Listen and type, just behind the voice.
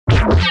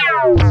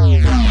We're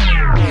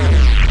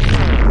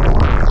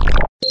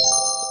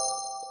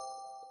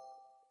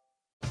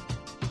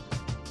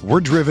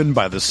driven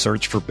by the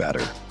search for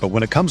better. But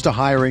when it comes to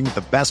hiring,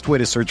 the best way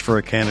to search for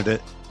a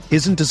candidate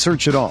isn't to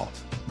search at all.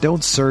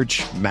 Don't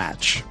search,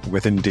 match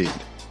with Indeed.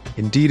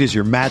 Indeed is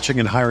your matching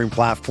and hiring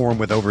platform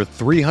with over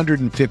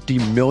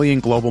 350 million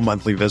global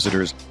monthly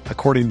visitors,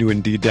 according to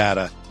Indeed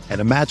data,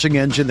 and a matching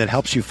engine that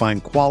helps you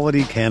find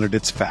quality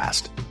candidates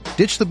fast.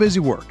 Ditch the busy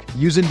work.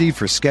 Use Indeed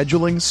for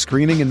scheduling,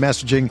 screening, and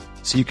messaging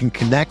so you can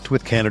connect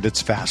with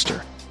candidates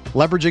faster.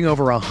 Leveraging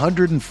over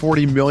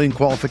 140 million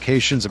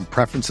qualifications and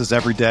preferences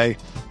every day,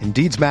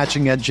 Indeed's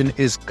matching engine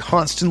is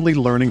constantly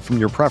learning from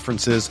your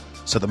preferences,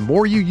 so the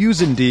more you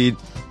use Indeed,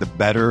 the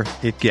better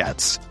it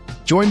gets.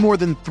 Join more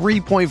than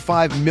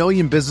 3.5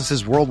 million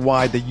businesses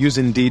worldwide that use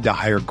Indeed to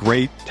hire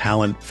great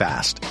talent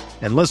fast.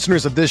 And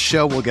listeners of this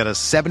show will get a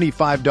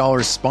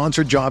 $75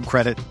 sponsored job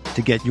credit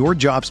to get your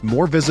jobs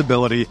more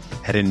visibility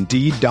at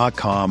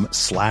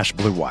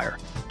Indeed.com/Blue Wire.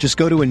 Just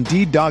go to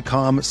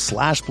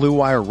Indeed.com/Blue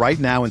Wire right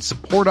now and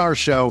support our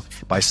show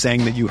by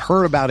saying that you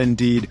heard about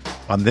Indeed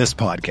on this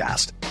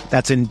podcast.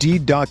 That's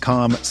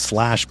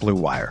Indeed.com/Blue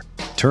Wire.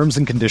 Terms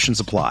and conditions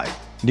apply.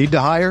 Need to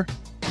hire?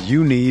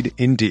 You need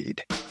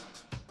Indeed.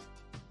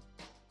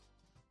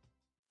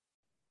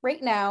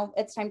 Right now,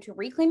 it's time to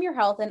reclaim your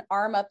health and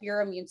arm up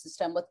your immune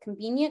system with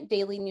convenient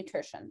daily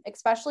nutrition,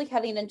 especially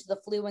heading into the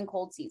flu and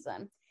cold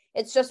season.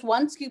 It's just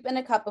one scoop in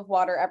a cup of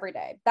water every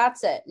day.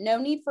 That's it. No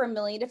need for a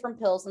million different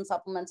pills and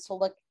supplements to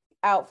look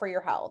out for your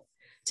health.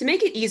 To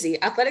make it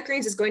easy, Athletic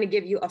Greens is going to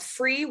give you a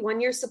free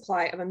 1-year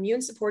supply of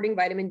immune-supporting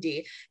vitamin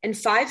D and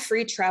 5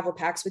 free travel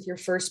packs with your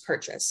first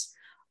purchase.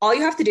 All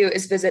you have to do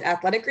is visit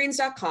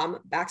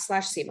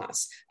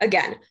athleticgreens.com/CMOS.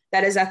 Again,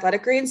 that is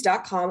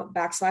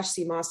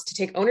athleticgreens.com/CMOS to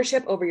take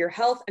ownership over your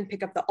health and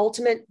pick up the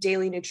ultimate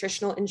daily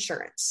nutritional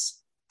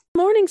insurance.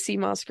 Morning,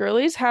 CMOS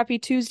girlies. Happy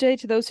Tuesday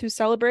to those who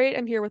celebrate.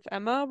 I'm here with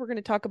Emma. We're going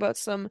to talk about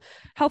some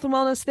health and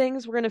wellness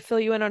things. We're going to fill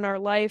you in on our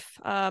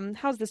life.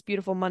 How's this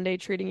beautiful Monday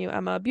treating you,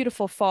 Emma?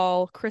 Beautiful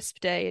fall,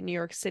 crisp day in New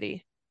York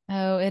City.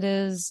 Oh, it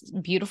is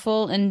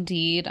beautiful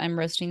indeed. I'm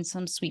roasting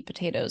some sweet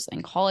potatoes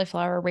and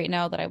cauliflower right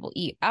now that I will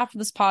eat after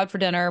this pod for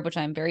dinner, which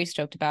I'm very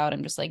stoked about.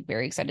 I'm just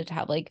very excited to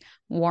have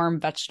warm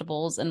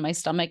vegetables in my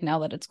stomach now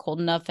that it's cold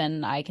enough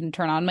and I can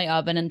turn on my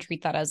oven and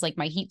treat that as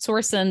my heat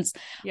source, since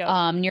New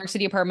York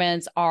City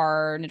apartments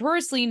are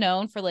notoriously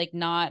known for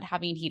not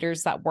having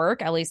heaters that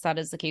work. At least that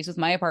is the case with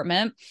my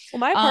apartment. Well,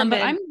 my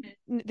apartment,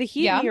 the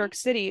heat in New York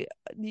City,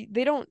 you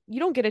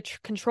don't get a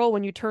control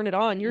when you turn it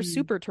on. Your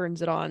super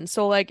turns it on.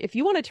 So if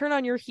you want to turn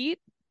on your heat,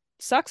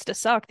 sucks to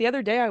suck. The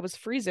other day I was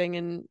freezing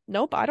and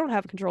nope, I don't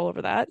have control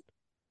over that.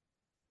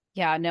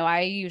 Yeah, no,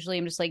 I usually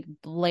am just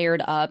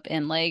layered up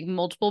in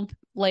multiple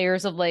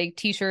layers of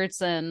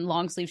t-shirts and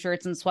long sleeve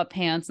shirts and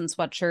sweatpants and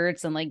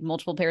sweatshirts and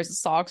multiple pairs of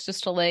socks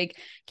just to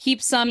keep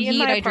some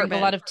heat. I drink a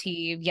lot of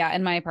tea. Yeah,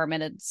 in my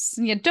apartment. It's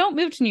don't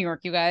move to New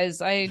York, you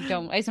guys. I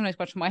sometimes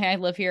question why I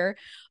live here.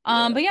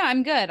 But yeah,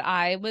 I'm good.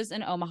 I was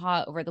in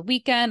Omaha over the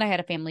weekend. I had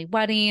a family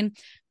wedding.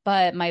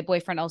 But my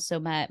boyfriend also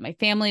met my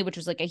family, which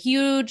was a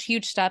huge,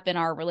 huge step in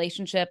our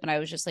relationship. And I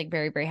was just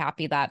very, very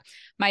happy that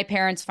my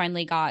parents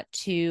finally got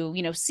to,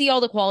 see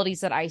all the qualities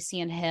that I see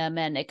in him,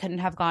 and it couldn't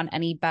have gone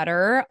any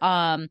better.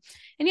 And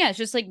yeah, it's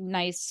just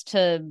nice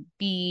to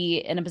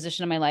be in a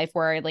position in my life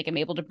where I am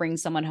able to bring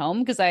someone home,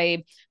 because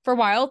I, for a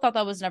while, thought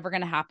that was never going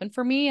to happen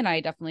for me. And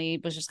I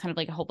definitely was just kind of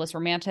a hopeless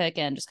romantic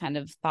and just kind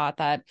of thought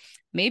that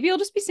maybe I'll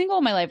just be single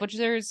in my life, which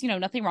there's,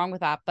 nothing wrong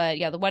with that. But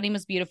yeah, the wedding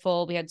was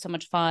beautiful. We had so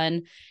much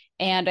fun.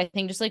 And I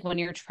think just when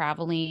you're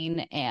traveling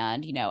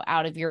and,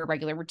 out of your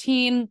regular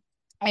routine,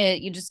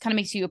 it just kind of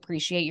makes you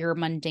appreciate your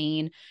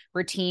mundane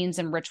routines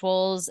and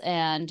rituals.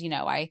 And,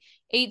 I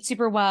ate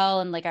super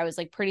well and I was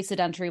pretty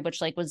sedentary, which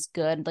was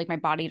good. My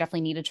body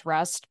definitely needed to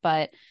rest.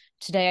 But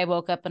today I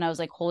woke up and I was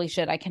holy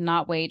shit, I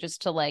cannot wait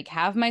just to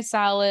have my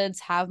salads,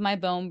 have my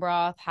bone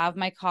broth, have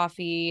my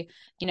coffee,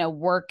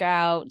 work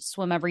out,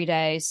 swim every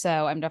day. So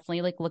I'm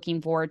definitely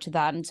looking forward to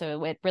that. And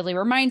so it really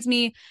reminds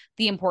me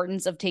the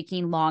importance of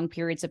taking long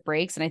periods of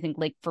breaks. And I think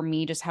for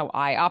me, just how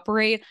I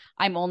operate,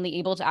 I'm only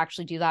able to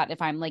actually do that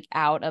if I'm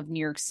out of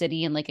New York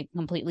City in a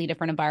completely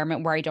different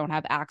environment where I don't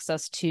have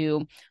access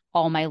to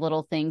all my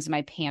little things in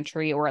my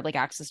pantry or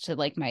access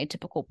to my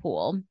typical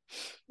pool.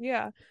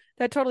 Yeah.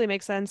 That totally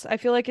makes sense. I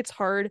feel it's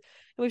hard, and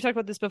we've talked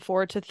about this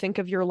before, to think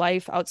of your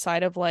life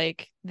outside of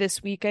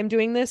this week I'm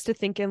doing this, to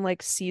think in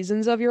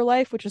seasons of your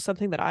life, which is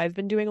something that I've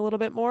been doing a little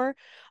bit more.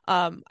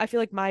 I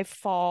feel my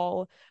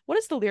fall, what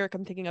is the lyric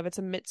I'm thinking of? It's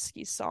a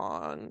Mitski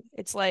song.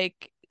 It's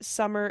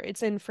summer.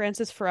 It's in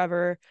Francis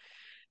Forever.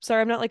 Sorry,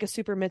 I'm not a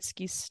super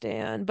Mitski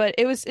stan, but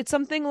it's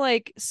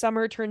something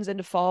summer turns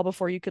into fall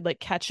before you could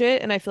catch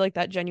it. And I feel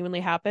that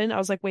genuinely happened. I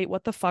was wait,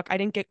 what the fuck? I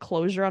didn't get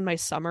closure on my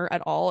summer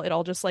at all. It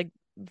all just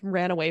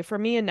ran away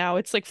from me, and now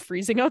it's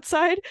freezing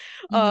outside.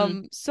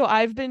 So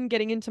I've been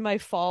getting into my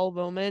fall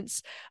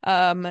moments.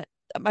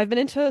 I've been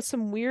into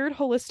some weird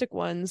holistic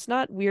ones,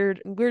 not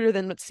weirder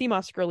than what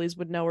CMOS girlies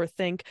would know or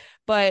think,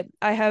 but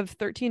I have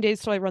 13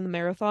 days till I run the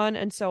marathon.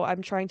 And so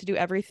I'm trying to do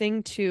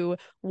everything to,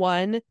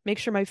 one, make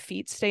sure my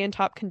feet stay in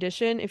top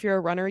condition. If you're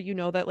a runner, you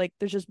know that like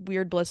there's just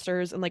weird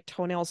blisters and like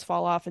toenails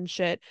fall off and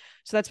shit.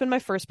 So that's been my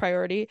first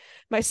priority.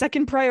 My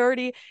second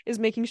priority is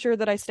making sure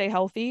that I stay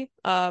healthy.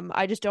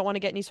 I just don't want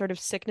to get any sort of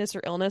sickness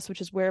or illness,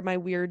 which is where my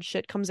weird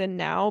shit comes in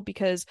now,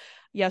 because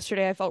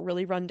yesterday I felt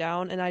really run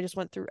down and I just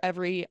went through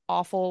every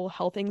awful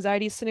health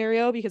anxiety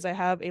scenario because I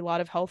have a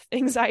lot of health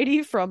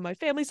anxiety from my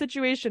family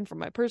situation, from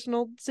my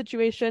personal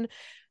situation.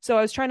 So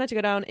I was trying not to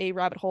go down a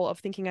rabbit hole of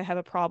thinking I have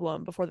a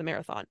problem before the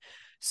marathon.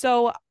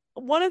 So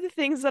one of the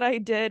things that I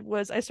did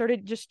was I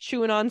started just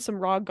chewing on some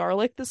raw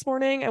garlic this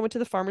morning. I went to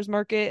the farmer's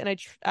market and I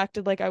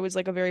acted like I was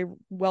like a very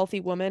wealthy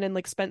woman and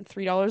like spent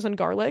 $3 on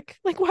garlic.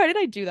 Like, why did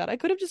I do that? I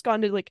could have just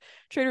gone to like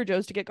Trader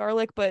Joe's to get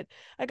garlic, but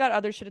I got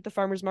other shit at the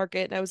farmer's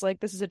market and I was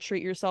like, this is a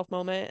treat yourself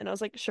moment. And I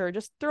was like, sure,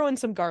 just throw in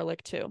some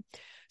garlic too.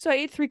 So I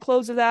ate 3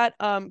 cloves of that.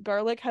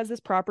 Garlic has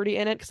this property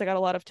in it because I got a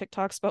lot of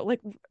TikToks about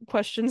like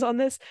questions on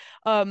this.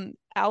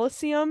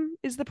 Allium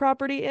is the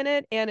property in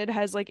it, and it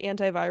has like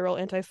antiviral,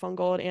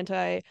 antifungal, and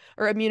anti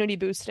or immunity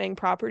boosting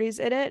properties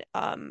in it.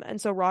 And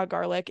so raw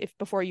garlic, if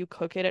before you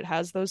cook it, it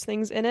has those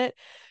things in it.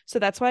 So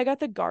that's why I got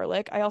the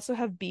garlic. I also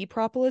have bee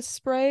propolis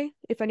spray.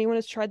 If anyone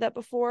has tried that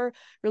before,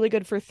 really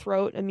good for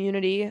throat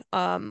immunity.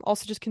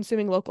 Also just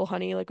consuming local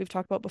honey, like we've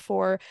talked about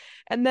before.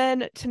 And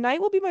then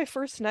tonight will be my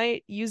first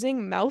night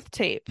using mouth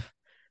tape.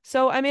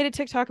 So I made a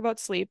TikTok about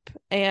sleep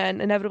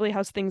and inevitably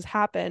how things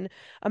happen.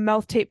 A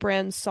mouth tape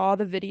brand saw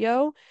the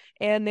video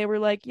and they were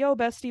like, yo,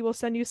 bestie, we'll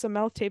send you some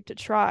mouth tape to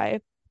try.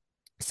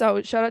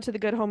 So shout out to the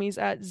good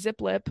homies at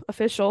ZipLip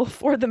official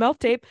for the mouth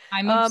tape.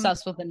 I'm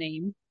obsessed with the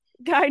name.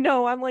 I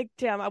know. I'm like,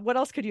 damn, what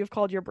else could you have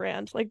called your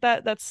brand? Like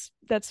that's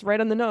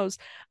right on the nose.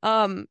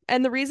 And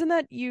the reason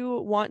that you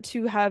want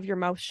to have your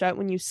mouth shut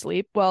when you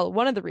sleep, well,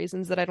 one of the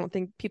reasons that I don't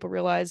think people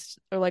realize,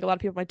 or like a lot of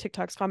people in my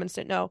TikToks comments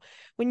didn't know,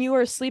 when you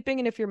are sleeping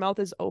and if your mouth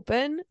is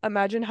open,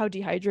 imagine how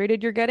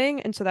dehydrated you're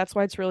getting. And so that's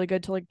why it's really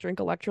good to like drink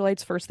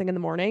electrolytes first thing in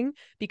the morning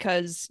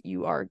because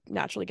you are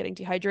naturally getting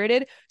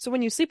dehydrated. So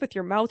when you sleep with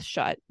your mouth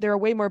shut, there are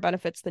way more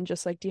benefits than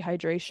just like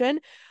dehydration.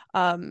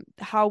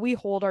 How we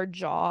hold our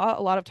jaw,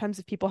 a lot of times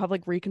if people have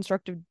like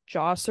reconstructive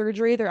jaw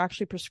surgery, they're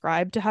actually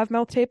prescribed to have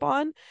mouth tape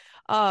on,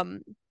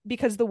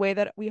 because the way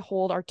that we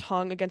hold our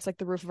tongue against like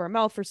the roof of our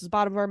mouth versus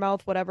bottom of our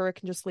mouth, whatever, it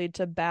can just lead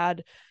to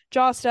bad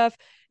jaw stuff.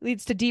 It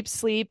leads to deep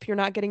sleep. You're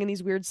not getting in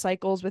these weird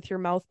cycles with your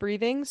mouth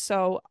breathing.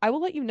 So I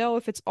will let you know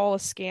if it's all a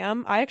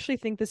scam. I actually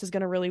think this is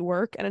going to really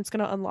work and it's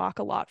going to unlock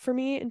a lot for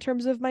me in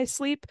terms of my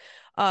sleep.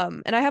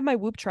 And I have my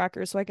Whoop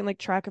tracker so I can like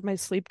track if my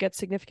sleep gets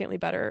significantly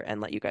better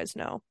and let you guys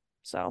know.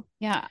 So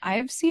yeah,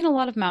 I've seen a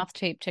lot of mouth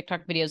tape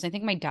TikTok videos. I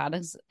think my dad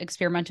has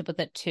experimented with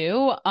it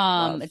too.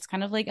 It's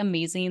kind of like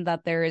amazing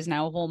that there is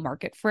now a whole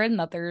market for it and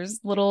that there's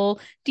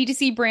little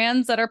DTC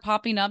brands that are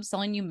popping up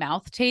selling you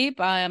mouth tape.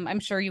 I'm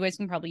sure you guys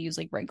can probably use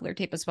like regular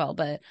tape as well,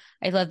 but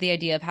I love the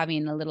idea of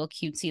having a little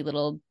cutesy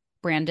little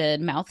branded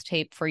mouth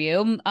tape for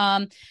you.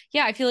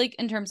 Yeah, I feel like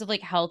in terms of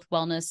like health,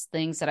 wellness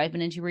things that I've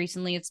been into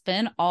recently, it's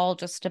been all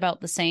just about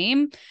the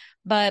same.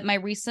 But my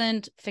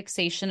recent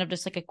fixation of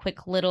just like a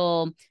quick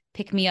little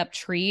pick me up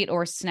treat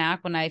or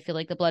snack when I feel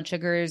like the blood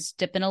sugars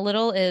dip in a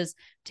little is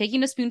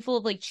taking a spoonful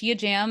of like chia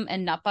jam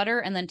and nut butter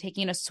and then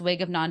taking a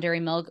swig of non-dairy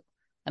milk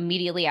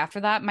immediately after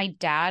that. My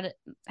dad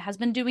has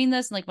been doing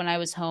this. And like when I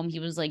was home, he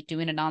was like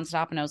doing it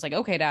nonstop. And I was like,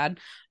 okay, dad.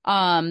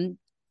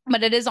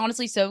 But it is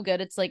honestly so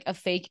good. It's like a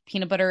fake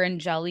peanut butter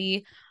and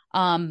jelly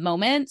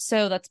moment.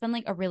 So that's been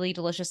like a really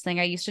delicious thing.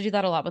 I used to do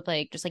that a lot with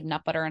like just like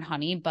nut butter and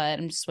honey, but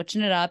I'm just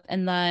switching it up.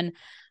 And then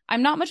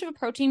I'm not much of a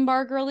protein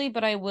bar girly,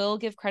 but I will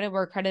give credit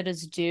where credit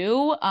is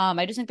due.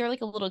 I just think they're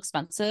like a little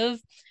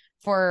expensive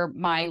for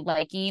my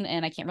liking,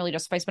 and I can't really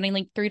justify spending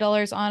like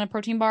 $3 on a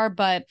protein bar.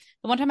 But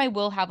the one time I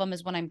will have them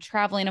is when I'm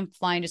traveling, I'm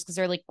flying, just because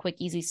they're like quick,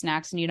 easy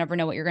snacks, and you never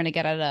know what you're going to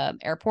get at an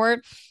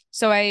airport.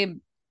 So I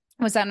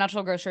was at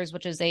Natural Grocers,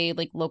 which is a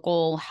like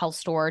local health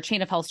store,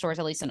 chain of health stores,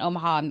 at least in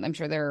Omaha. I'm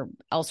sure they're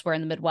elsewhere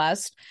in the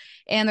Midwest.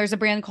 And there's a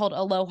brand called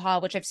Aloha,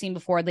 which I've seen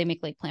before. They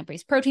make like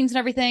plant-based proteins and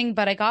everything.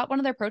 But I got one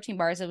of their protein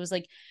bars. It was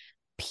like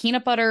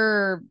peanut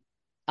butter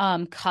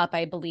cup,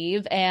 I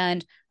believe.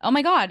 And oh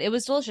my God, it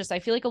was delicious. I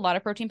feel like a lot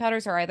of protein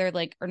powders are either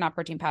like, or not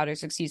protein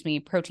powders, excuse me,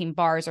 protein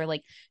bars are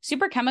like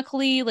super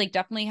chemically, like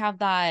definitely have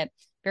that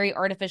very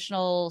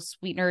artificial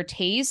sweetener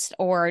taste,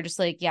 or just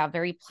like, yeah,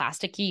 very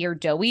plasticky or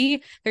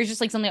doughy. There's just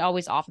like something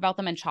always off about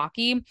them and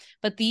chalky.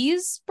 But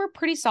these were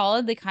pretty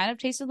solid. They kind of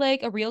tasted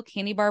like a real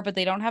candy bar, but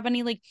they don't have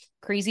any like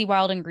crazy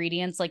wild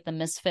ingredients like the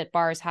Misfit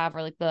bars have,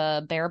 or like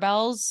the Bear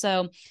Bells.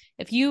 So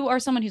if you are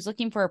someone who's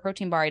looking for a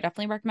protein bar, I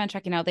definitely recommend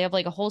checking out. They have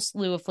like a whole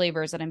slew of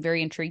flavors that I'm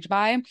very intrigued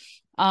by.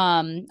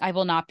 I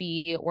will not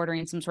be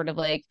ordering some sort of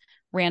like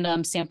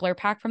random sampler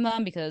pack from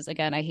them because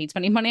again, I hate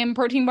spending money on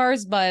protein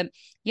bars, but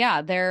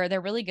yeah, they're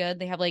really good.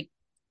 They have like,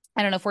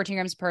 I don't know, 14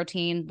 grams of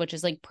protein, which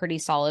is like pretty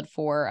solid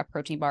for a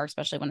protein bar,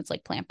 especially when it's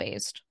like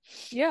plant-based.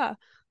 Yeah.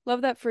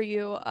 Love that for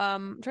you.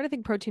 I'm trying to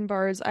think protein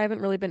bars. I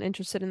haven't really been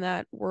interested in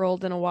that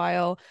world in a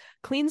while.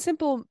 Clean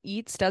Simple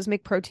Eats does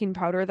make protein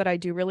powder that I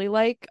do really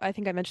like. I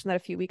think I mentioned that a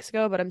few weeks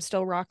ago, but I'm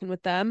still rocking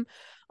with them.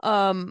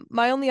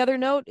 My only other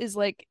note is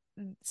like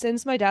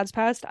since my dad's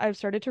passed, I've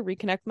started to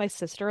reconnect my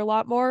sister a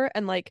lot more.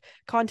 And like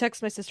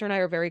context, my sister and I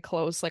are very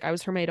close. Like I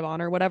was her maid of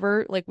honor,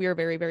 whatever. Like we are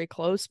very, very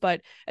close.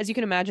 But as you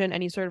can imagine,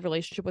 any sort of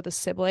relationship with a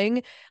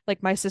sibling,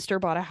 like my sister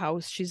bought a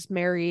house, she's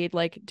married,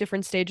 like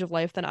different stage of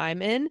life than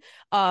I'm in.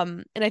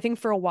 And I think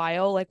for a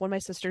while, like when my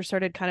sister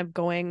started kind of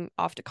going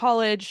off to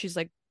college, she's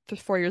like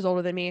 4 years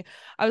older than me.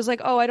 I was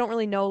like, oh, I don't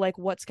really know like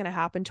what's going to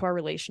happen to our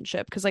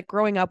relationship. Cause like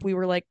growing up, we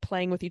were like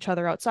playing with each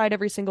other outside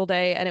every single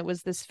day. And it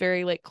was this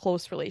very like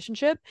close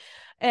relationship.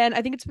 And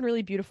I think it's been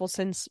really beautiful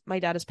since my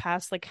dad has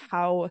passed, like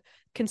how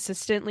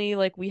consistently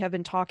like we have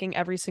been talking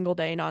every single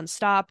day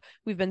nonstop.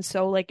 We've been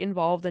so like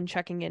involved in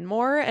checking in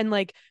more. And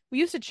like we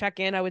used to check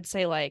in, I would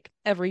say like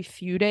every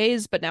few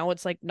days, but now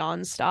it's like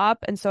nonstop.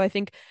 And so I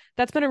think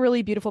that's been a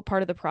really beautiful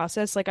part of the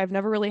process. Like I've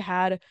never really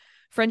had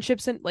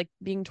friendships in like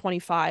being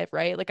 25,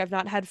 right? Like I've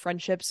not had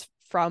friendships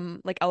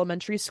from like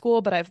elementary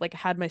school, but I've like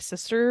had my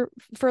sister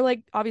for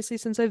like obviously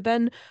since I've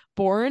been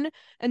born.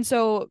 And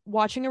so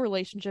watching a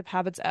relationship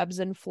have its ebbs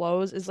and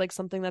flows is like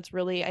something that's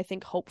really, I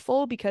think,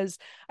 hopeful because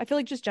I feel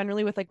like just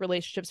generally with like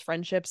relationships,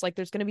 friendships, like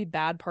there's going to be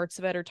bad parts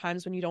of it or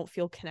times when you don't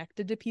feel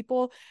connected to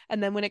people.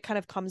 And then when it kind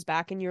of comes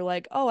back and you're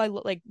like, oh, I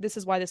like this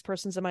is why this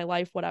person's in my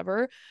life,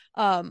 whatever.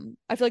 I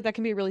feel like that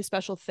can be a really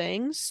special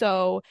thing.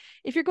 So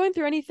if you're going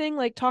through anything,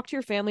 like talk to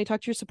your family,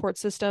 talk to your support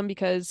system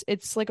because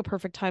it's like a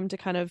perfect time to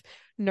kind of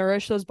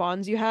nourish those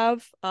bonds you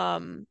have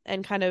and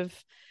kind of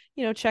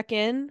check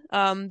in.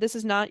 This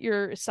is not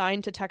your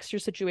sign to text your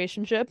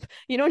situationship.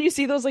 When you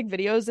see those like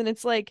videos and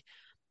it's like,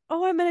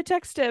 oh, I'm gonna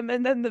text him,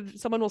 and then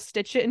someone will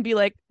stitch it and be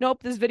like,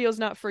 nope, this video's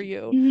not for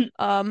you.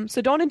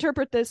 So don't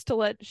interpret this to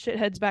let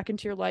shitheads back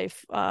into your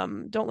life.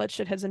 Don't let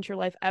shitheads into your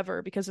life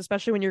ever, because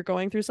especially when you're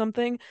going through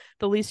something,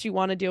 the least you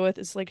want to deal with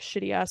is like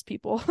shitty ass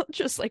people.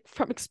 Just like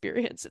from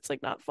experience, it's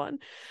like not fun.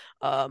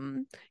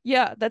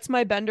 Yeah, that's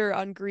my bender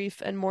on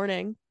grief and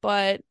mourning.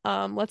 But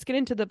let's get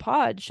into the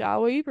pod,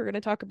 shall we? We're gonna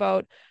talk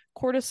about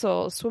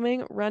cortisol,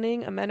 swimming,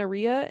 running,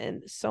 amenorrhea,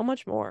 and so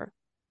much more.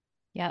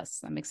 Yes,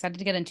 I'm excited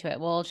to get into it.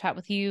 We'll chat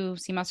with you,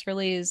 Sea Moss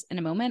Girlies, in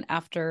a moment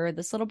after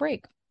this little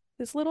break.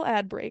 This little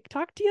ad break.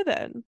 Talk to you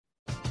then.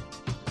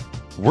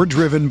 We're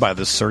driven by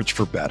the search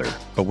for better.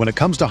 But when it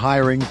comes to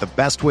hiring, the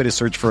best way to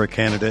search for a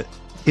candidate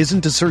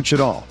isn't to search at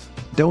all.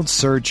 Don't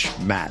search,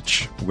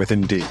 match with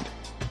Indeed.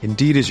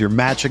 Indeed is your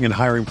matching and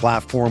hiring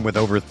platform with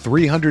over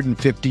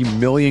 350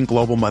 million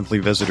global monthly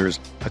visitors,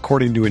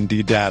 according to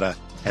Indeed data,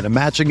 and a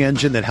matching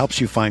engine that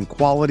helps you find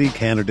quality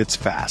candidates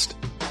fast.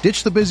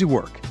 Ditch the busy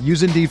work.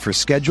 Use Indeed for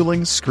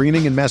scheduling,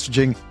 screening, and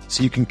messaging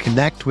so you can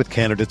connect with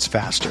candidates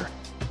faster.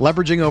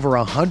 Leveraging over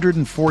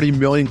 140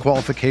 million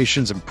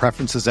qualifications and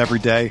preferences every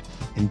day,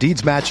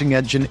 Indeed's matching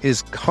engine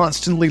is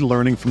constantly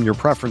learning from your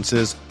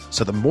preferences,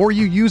 so the more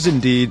you use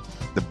Indeed,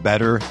 the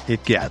better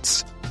it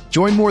gets.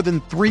 Join more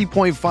than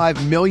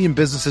 3.5 million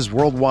businesses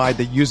worldwide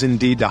that use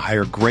Indeed to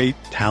hire great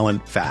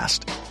talent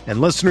fast. And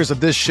listeners of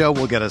this show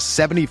will get a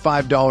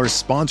 $75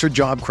 sponsored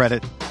job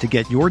credit to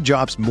get your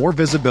jobs more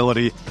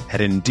visibility at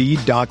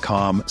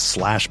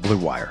Indeed.com/Blue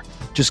Wire.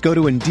 Just go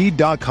to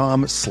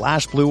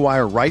Indeed.com/Blue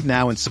Wire right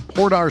now and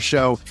support our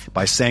show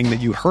by saying that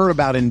you heard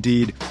about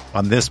Indeed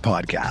on this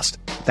podcast.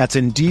 That's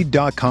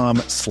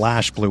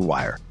Indeed.com/Blue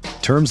Wire.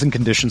 Terms and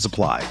conditions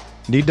apply.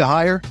 Need to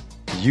hire?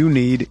 You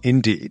need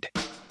Indeed.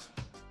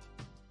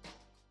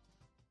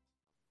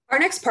 Our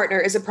next partner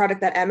is a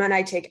product that Emma and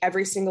I take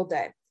every single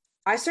day.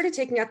 I started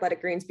taking Athletic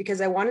Greens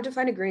because I wanted to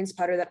find a greens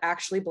powder that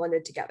actually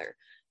blended together.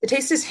 The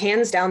taste is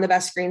hands down the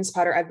best greens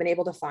powder I've been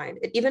able to find.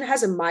 It even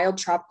has a mild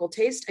tropical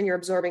taste, and you're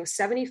absorbing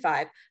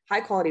 75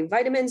 high-quality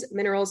vitamins,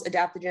 minerals,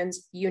 adaptogens,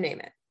 you name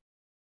it.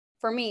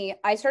 For me,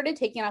 I started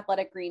taking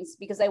Athletic Greens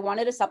because I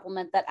wanted a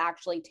supplement that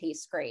actually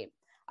tastes great.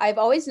 I've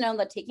always known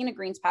that taking a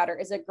greens powder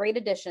is a great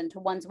addition to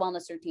one's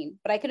wellness routine,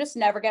 but I could just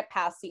never get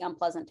past the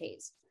unpleasant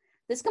taste.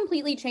 This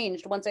completely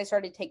changed once I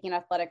started taking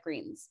Athletic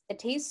Greens. It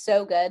tastes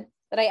so good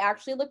that I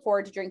actually look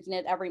forward to drinking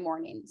it every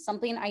morning,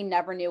 something I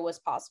never knew was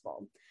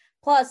possible.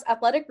 Plus,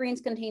 Athletic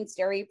Greens contains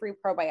dairy-free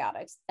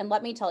probiotics, and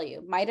let me tell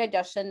you, my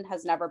digestion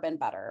has never been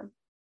better.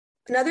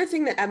 Another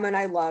thing that Emma and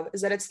I love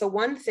is that it's the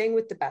one thing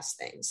with the best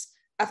things.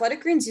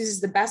 Athletic Greens uses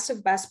the best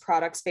of best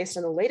products based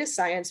on the latest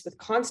science with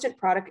constant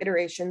product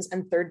iterations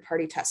and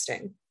third-party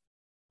testing.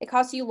 It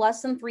costs you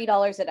less than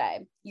 $3 a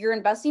day. You're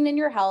investing in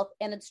your health,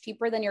 and it's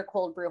cheaper than your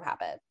cold brew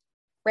habit.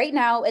 Right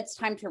now, it's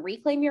time to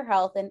reclaim your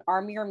health and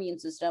arm your immune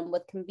system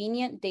with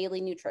convenient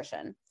daily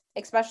nutrition,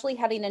 especially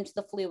heading into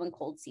the flu and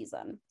cold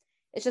season.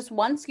 It's just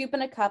one scoop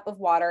in a cup of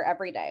water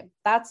every day.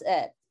 That's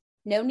it.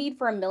 No need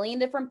for a million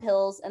different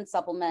pills and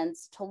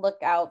supplements to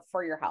look out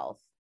for your health.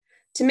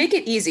 To make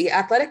it easy,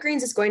 Athletic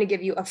Greens is going to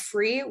give you a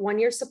free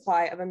 1-year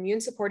supply of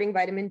immune-supporting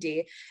vitamin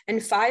D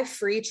and 5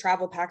 free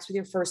travel packs with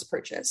your first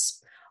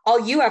purchase. All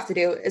you have to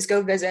do is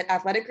go visit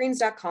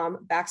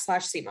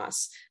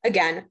athleticgreens.com/CMOS.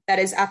 Again, that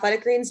is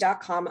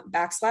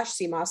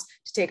athleticgreens.com/CMOS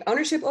to take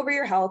ownership over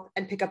your health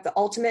and pick up the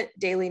ultimate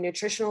daily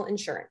nutritional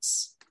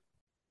insurance.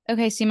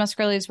 Okay, CMOS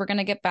girlies, we're going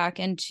to get back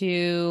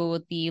into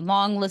the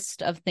long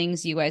list of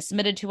things you guys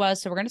submitted to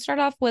us. So we're going to start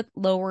off with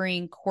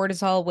lowering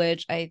cortisol,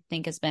 which I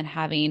think has been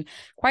having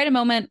quite a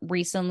moment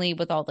recently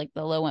with all like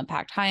the low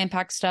impact, high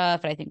impact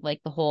stuff. And I think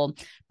like the whole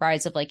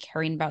rise of like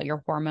caring about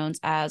your hormones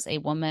as a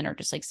woman or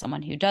just like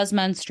someone who does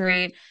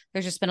menstruate.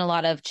 There's just been a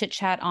lot of chit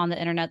chat on the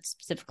internet,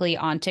 specifically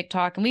on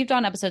TikTok. And we've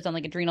done episodes on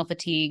like adrenal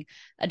fatigue,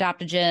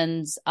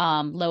 adaptogens,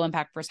 low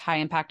impact versus high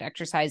impact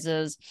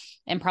exercises,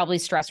 and probably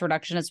stress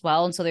reduction as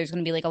well. And so there's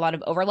going to be like a lot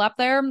of overlap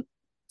there.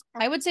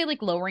 I would say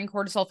like lowering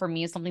cortisol for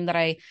me is something that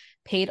I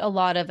paid a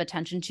lot of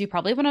attention to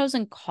probably when I was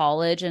in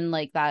college and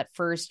like that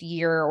first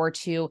year or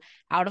two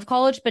out of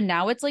college. But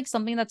now it's like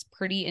something that's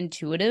pretty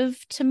intuitive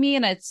to me.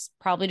 And it's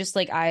probably just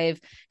like I've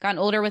gotten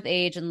older with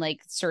age and like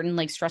certain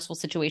like stressful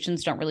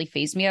situations don't really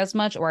faze me as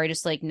much, or I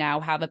just like now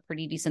have a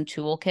pretty decent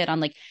toolkit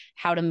on like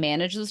how to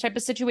manage those type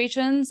of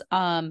situations.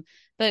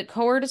 But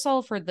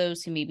cortisol, for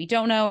those who maybe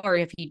don't know, or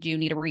if you do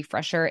need a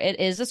refresher, it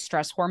is a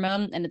stress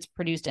hormone and it's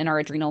produced in our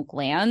adrenal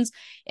glands.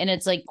 And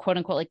it's like, quote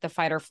unquote, like the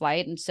fight or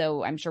flight. And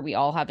so I'm sure we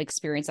all have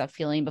experienced that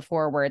feeling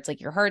before where it's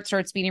like your heart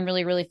starts beating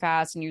really, really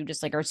fast and you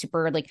just like are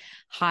super like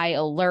high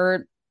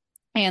alert.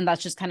 And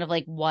that's just kind of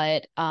like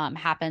what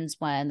happens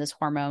when this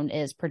hormone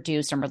is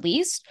produced and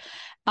released.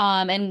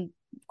 And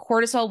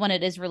cortisol, when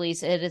it is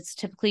released, it is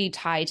typically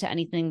tied to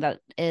anything that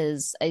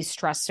is a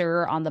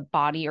stressor on the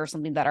body or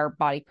something that our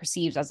body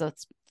perceives as a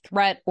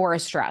threat or a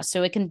stress.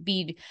 So it can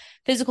be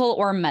physical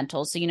or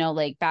mental. So, you know,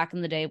 like back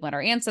in the day when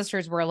our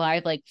ancestors were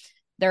alive, like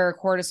their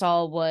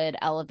cortisol would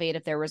elevate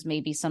if there was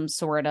maybe some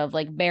sort of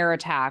like bear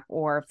attack,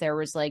 or if there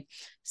was like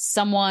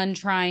someone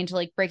trying to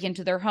like break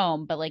into their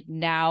home. But like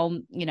now,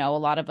 you know, a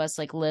lot of us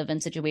like live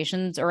in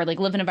situations or like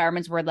live in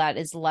environments where that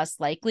is less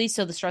likely.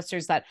 So the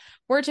stressors that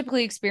we're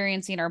typically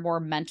experiencing are more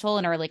mental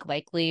and are like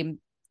likely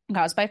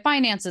caused by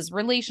finances,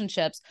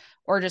 relationships,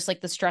 or just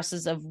like the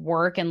stresses of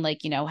work and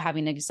like, you know,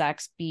 having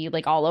execs be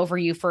like all over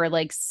you for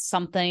like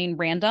something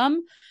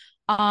random.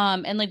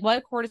 And like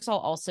what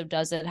cortisol also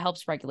does, it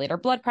helps regulate our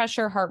blood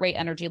pressure, heart rate,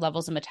 energy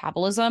levels, and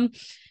metabolism.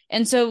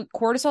 And so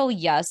cortisol,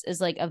 yes, is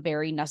like a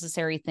very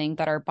necessary thing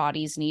that our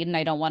bodies need. And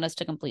I don't want us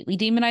to completely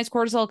demonize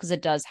cortisol because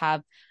it does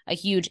have a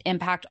huge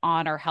impact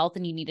on our health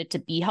and you need it to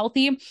be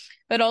healthy.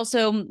 But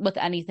also with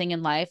anything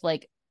in life,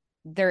 like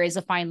there is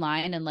a fine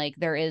line and like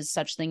there is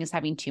such thing as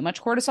having too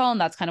much cortisol.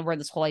 And that's kind of where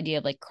this whole idea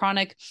of like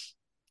chronic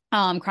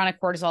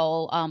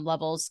cortisol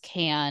levels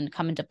can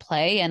come into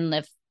play. And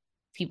if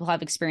people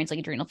have experienced like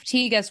adrenal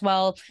fatigue as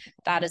well,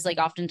 that is like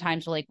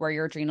oftentimes like where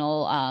your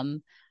adrenal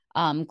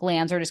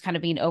glands are just kind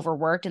of being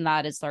overworked, and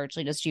that is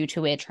largely just due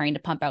to it trying to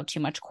pump out too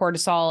much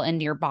cortisol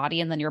into your body,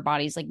 and then your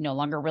body's like no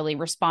longer really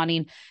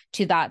responding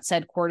to that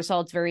said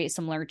cortisol. It's very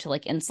similar to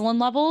like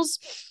insulin levels.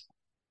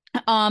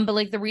 But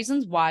like the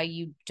reasons why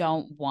you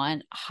don't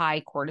want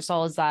high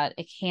cortisol is that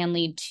it can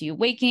lead to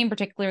weight gain,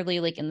 particularly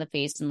like in the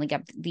face and like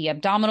the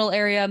abdominal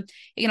area.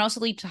 It can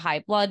also lead to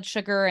high blood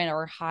sugar and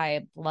or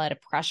high blood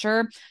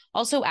pressure.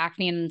 Also,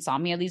 acne and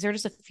insomnia. These are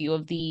just a few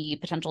of the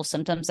potential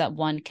symptoms that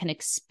one can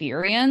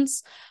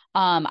experience.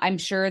 I'm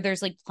sure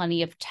there's like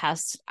plenty of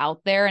tests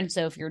out there. And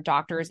so if your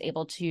doctor is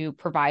able to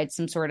provide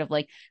some sort of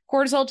like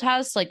cortisol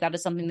test, like that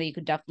is something that you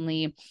could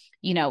definitely,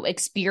 you know,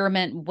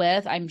 experiment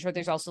with. I'm sure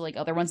there's also like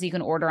other ones that you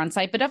can order on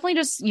site, but definitely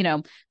just, you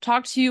know,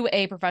 talk to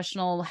a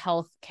professional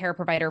health care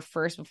provider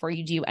first before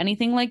you do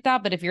anything like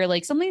that. But if you're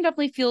like something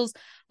definitely feels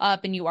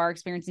up and you are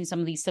experiencing some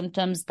of these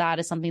symptoms, that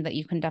is something that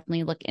you can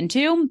definitely look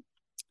into.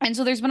 And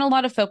so there's been a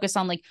lot of focus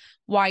on like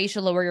why you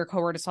should lower your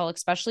cortisol,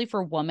 especially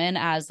for women,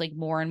 as like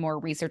more and more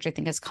research, I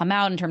think, has come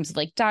out in terms of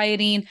like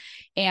dieting.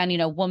 And, you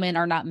know, women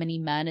are not many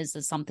men is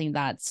something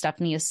that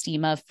Stephanie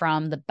Estima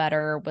from The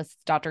Better with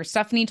Dr.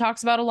 Stephanie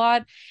talks about a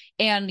lot.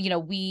 And, you know,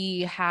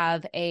 we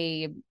have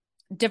a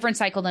different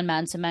cycle than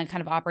men. So men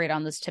kind of operate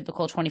on this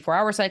typical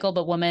 24-hour cycle,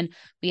 but women,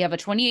 we have a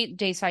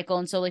 28-day cycle.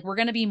 And so like we're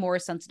going to be more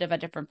sensitive at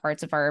different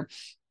parts of our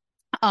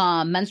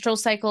menstrual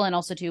cycle, and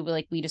also too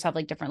like we just have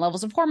like different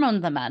levels of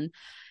hormones than men.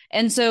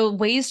 And so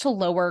ways to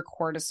lower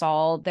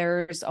cortisol,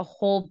 there's a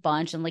whole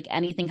bunch, and like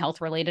anything health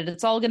related,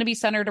 it's all going to be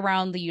centered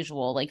around the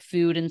usual, like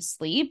food and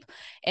sleep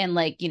and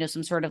like, you know,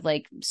 some sort of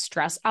like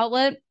stress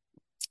outlet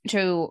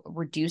to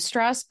reduce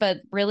stress. But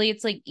really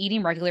it's like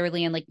eating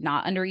regularly and like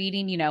not under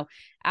eating. You know,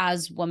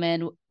 as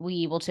women,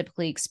 we will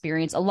typically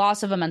experience a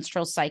loss of a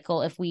menstrual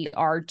cycle if we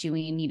are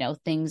doing, you know,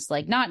 things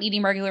like not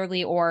eating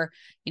regularly or,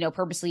 you know,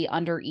 purposely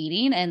under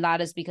eating. And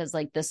that is because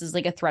like this is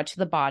like a threat to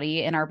the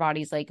body, and our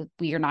body's like,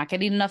 we are not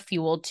getting enough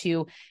fuel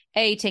to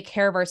take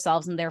care of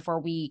ourselves, and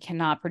therefore we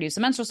cannot produce a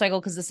menstrual cycle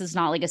because this is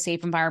not like a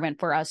safe environment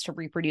for us to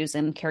reproduce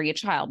and carry a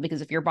child.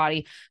 Because if your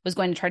body was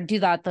going to try to do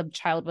that, the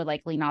child would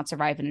likely not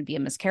survive and it'd be a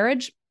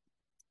miscarriage.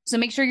 So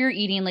make sure you're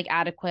eating like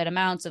adequate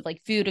amounts of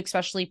like food,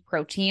 especially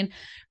protein,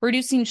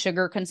 reducing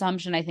sugar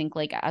consumption. I think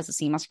like as a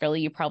CMOS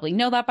girly, you probably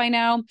know that by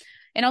now.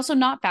 and also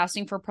not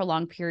fasting for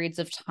prolonged periods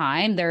of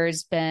time.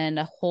 There's been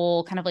a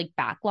whole kind of like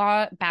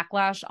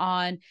backlash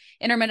on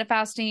intermittent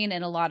fasting,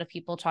 and a lot of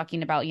people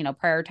talking about,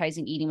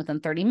 prioritizing eating within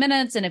 30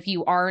 minutes. And if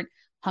you aren't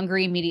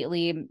hungry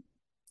immediately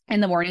in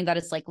the morning, that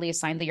is likely a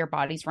sign that your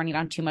body's running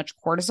on too much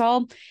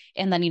cortisol.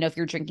 And then, if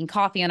you're drinking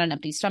coffee on an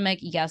empty stomach,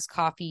 yes,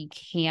 coffee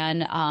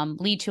can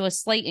lead to a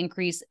slight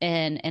increase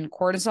in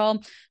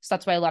cortisol. So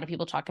that's why a lot of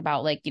people talk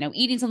about like,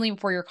 eating something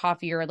before your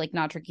coffee, or like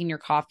not drinking your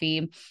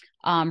coffee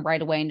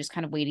right away and just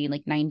kind of waiting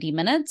like 90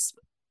 minutes.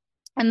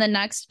 And the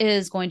next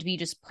is going to be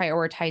just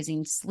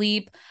prioritizing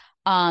sleep.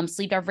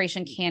 Sleep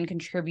deprivation can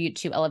contribute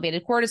to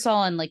elevated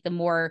cortisol, and like the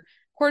more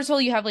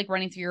cortisol you have like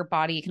running through your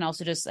body, it can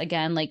also just,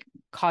 again, like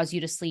cause you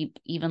to sleep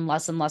even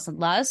less and less and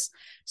less.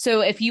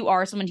 So if you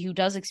are someone who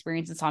does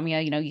experience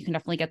insomnia, you can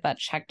definitely get that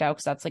checked out,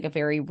 because that's like a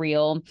very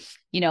real,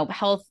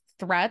 health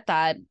threat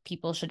that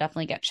people should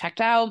definitely get checked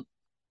out.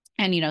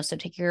 And, so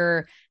take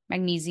your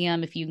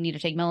magnesium. If you need to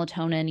take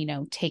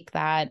melatonin, take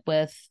that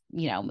with,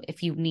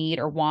 if you need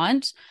or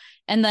want.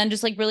 And then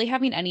just like really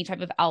having any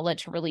type of outlet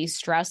to release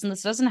stress. And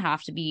this doesn't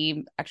have to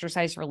be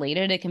exercise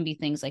related. It can be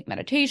things like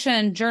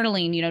meditation,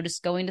 journaling,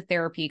 just going to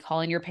therapy,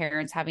 calling your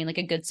parents, having like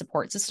a good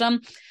support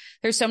system.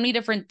 There's so many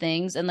different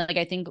things. And like,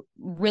 I think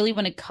really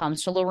when it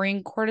comes to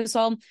lowering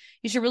cortisol,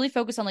 you should really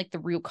focus on like the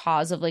root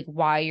cause of like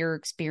why you're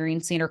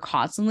experiencing or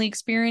constantly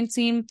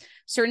experiencing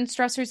certain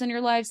stressors in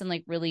your lives, and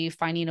like really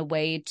finding a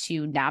way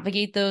to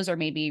navigate those, or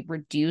maybe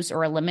reduce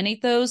or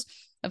eliminate those.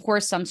 Of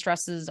course, some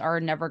stresses are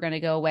never going to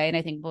go away. And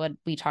I think what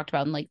we talked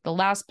about in like the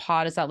last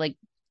pod is that like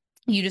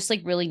you just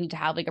like really need to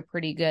have like a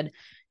pretty good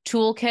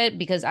toolkit,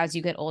 because as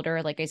you get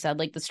older, like I said,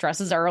 like the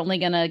stresses are only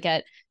going to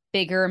get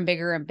bigger and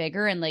bigger and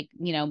bigger, and like,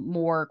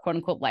 more quote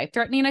unquote life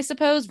threatening, I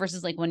suppose,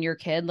 versus like when you're a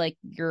kid, like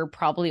you're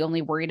probably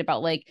only worried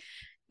about like,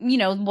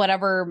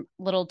 whatever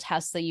little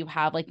tests that you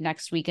have like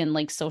next week in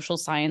like social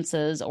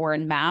sciences or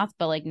in math.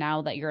 But like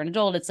now that you're an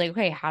adult, it's like,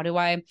 okay, how do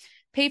I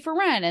pay for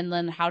rent? And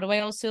then how do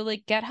I also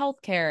like get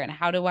healthcare? And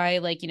how do I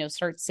like,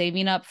 start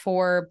saving up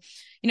for,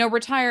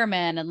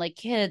 retirement and like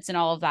kids and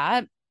all of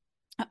that?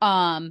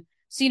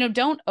 So,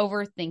 don't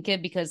overthink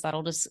it, because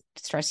that'll just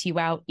stress you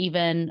out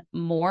even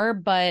more.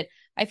 But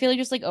I feel like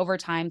just like over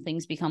time,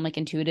 things become like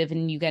intuitive,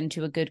 and you get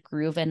into a good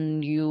groove,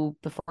 and you,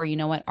 before you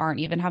know it, aren't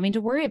even having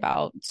to worry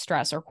about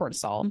stress or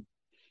cortisol.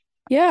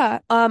 Yeah.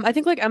 I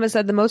think like Emma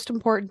said, the most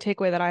important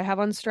takeaway that I have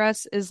on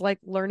stress is like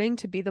learning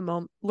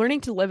to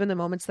learning to live in the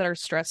moments that are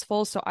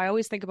stressful. So I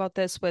always think about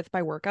this with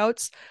my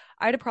workouts.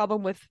 I had a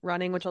problem with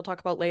running, which I'll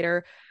talk about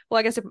later. Well,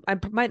 I guess I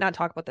might not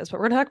talk about this, but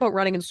we're gonna talk about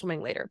running and swimming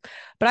later.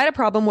 But I had a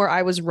problem where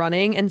I was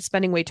running and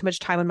spending way too much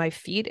time on my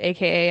feet,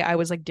 aka I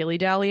was like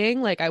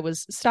dilly-dallying, like I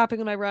was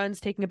stopping on my runs,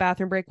 taking a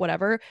bathroom break,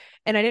 whatever,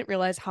 and I didn't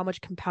realize how much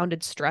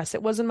compounded stress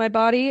it was in my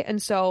body.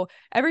 And so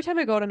every time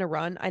I go out on a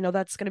run, I know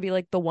that's gonna be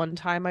like the one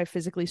time I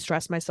physically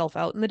stress myself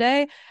out in the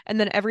day, and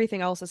then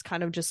everything else is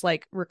kind of just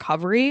like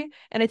recovery.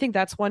 And I think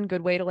that's one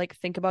good way to like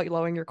think about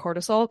lowering your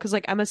cortisol, because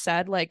like Emma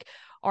said, like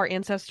our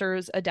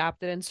ancestors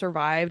adapted and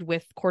survived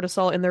with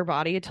cortisol in their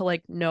body to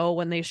like know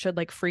when they should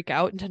like freak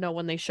out and to know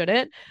when they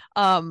shouldn't.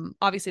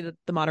 Obviously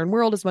the modern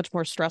world is much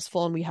more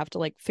stressful, and we have to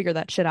like figure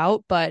that shit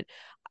out. But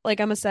like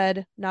Emma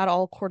said, not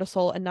all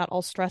cortisol and not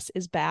all stress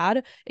is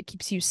bad. It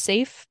keeps you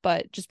safe,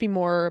 but just be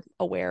more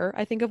aware,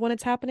 I think, of when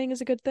it's happening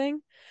is a good thing.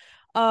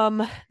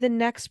 The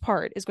next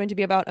part is going to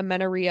be about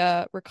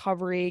amenorrhea,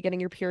 recovery, getting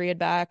your period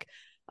back,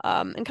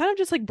 and kind of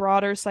just like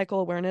broader cycle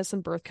awareness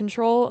and birth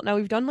control. Now,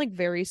 we've done like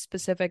very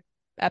specific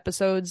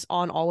episodes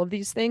on all of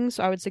these things,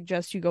 so I would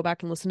suggest you go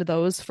back and listen to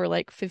those for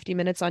like 50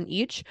 minutes on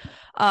each.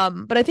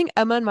 But I think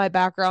Emma and my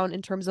background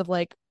in terms of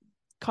like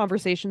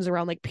conversations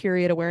around like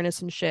period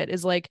awareness and shit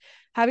is like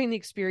having the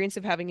experience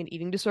of having an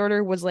eating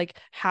disorder was like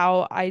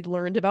how I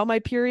learned about my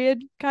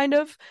period, kind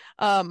of.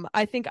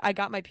 I think I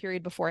got my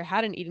period before I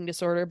had an eating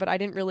disorder, but I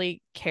didn't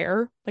really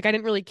care. Like I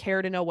didn't really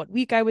care to know what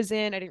week I was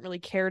in. I didn't really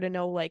care to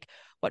know like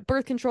what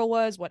birth control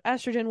was, what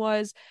estrogen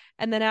was.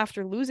 And then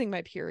after losing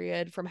my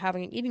period from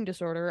having an eating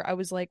disorder, I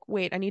was like,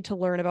 wait, I need to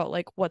learn about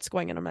like what's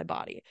going on in my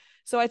body.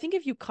 So I think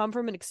if you come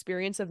from an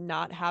experience of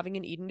not having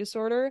an eating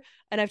disorder,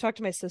 and I've talked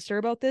to my sister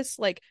about this,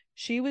 like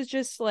she was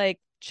just like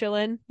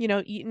chilling,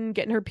 eating,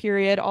 getting her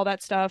period, all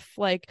that stuff,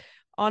 like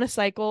on a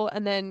cycle,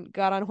 and then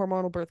got on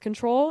hormonal birth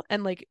control.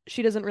 And like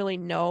she doesn't really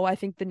know, I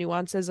think, the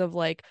nuances of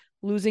like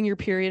losing your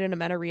period and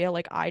amenorrhea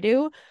like I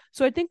do.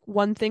 So I think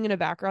one thing in a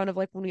background of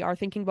like when we are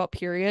thinking about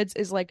periods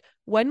is like,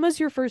 when was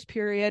your first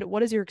period?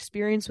 What is your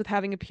experience with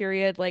having a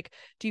period? Like,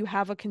 do you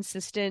have a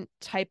consistent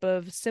type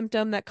of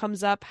symptom that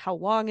comes up? How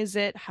long is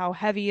it? How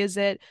heavy is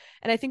it?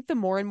 And I think the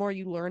more and more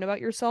you learn about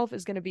yourself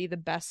is going to be the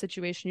best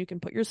situation you can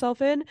put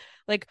yourself in.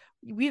 Like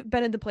we've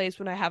been in the place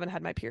when I haven't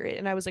had my period,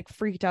 and I was like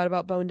freaked out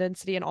about bone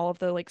density and all of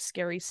the like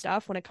scary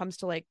stuff when it comes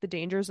to like the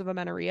dangers of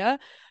amenorrhea.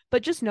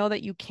 But just know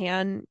that you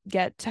can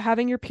get to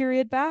having your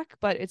period back,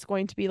 but it's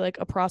going to be like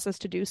a process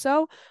to do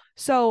so.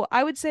 So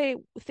I would say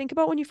think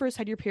about when you first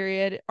had your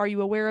period. Are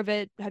you aware of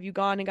it? Have you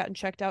gone and gotten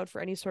checked out for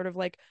any sort of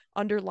like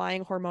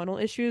underlying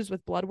hormonal issues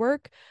with blood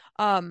work?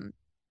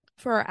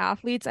 for our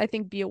athletes, I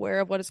think be aware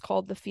of what is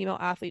called the female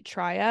athlete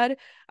triad.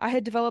 I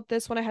had developed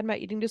this when I had my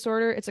eating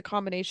disorder. It's a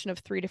combination of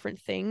 3 different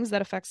things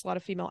that affects a lot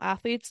of female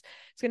athletes.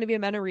 It's going to be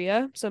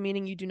amenorrhea, so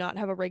meaning you do not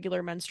have a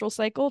regular menstrual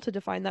cycle, to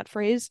define that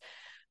phrase.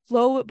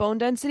 Low bone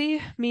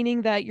density,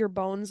 meaning that your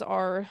bones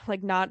are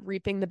like not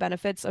reaping the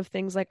benefits of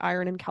things like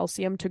iron and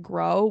calcium to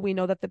grow. We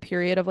know that the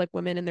period of like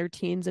women in their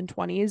teens and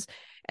 20s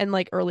and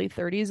like early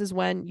 30s is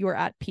when you're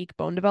at peak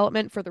bone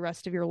development for the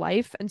rest of your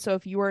life. And so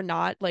if you are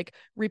not like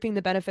reaping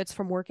the benefits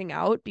from working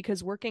out,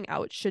 because working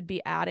out should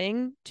be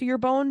adding to your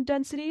bone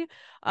density,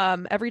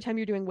 every time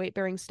you're doing weight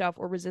bearing stuff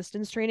or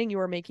resistance training, you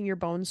are making your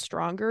bones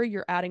stronger.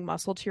 You're adding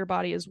muscle to your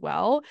body as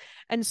well.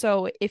 And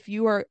so if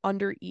you are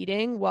under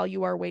eating while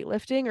you are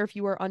weightlifting, or if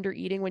you are under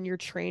eating when you're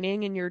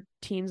training in your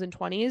teens and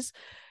 20s,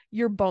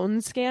 your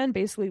bone scan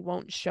basically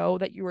won't show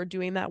that you are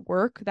doing that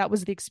work. That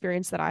was the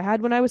experience that I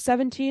had when I was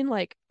 17.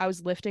 Like, I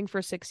was lifting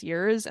for 6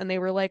 years and they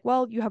were like,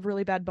 well, you have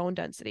really bad bone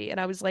density. And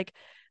I was like,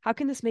 how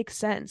can this make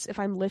sense if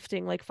I'm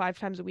lifting like 5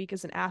 times a week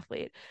as an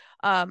athlete?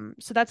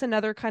 So that's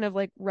another kind of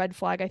like red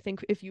flag, I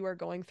think, if you are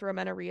going through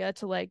amenorrhea,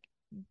 to like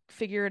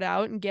figure it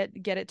out and get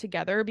it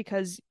together,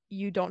 because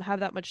you don't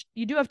have that much.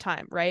 You do have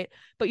time, right?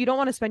 But you don't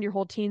want to spend your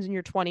whole teens and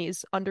your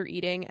 20s under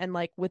eating and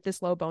like with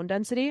this low bone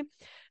density.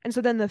 And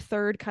so then the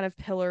third kind of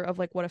pillar of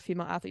like what a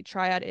female athlete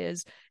triad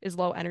is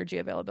low energy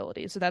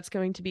availability. So that's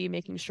going to be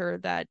making sure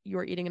that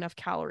you're eating enough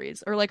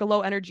calories, or like a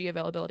low energy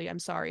availability, I'm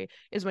sorry,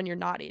 is when you're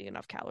not eating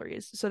enough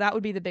calories. So that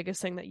would be the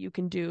biggest thing that you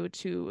can do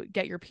to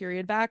get your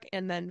period back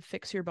and then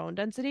fix your bone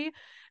density.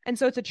 And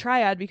so it's a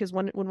triad, because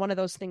when one of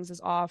those things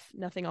is off,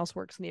 nothing else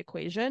works in the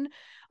equation.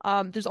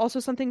 There's also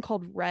something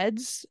called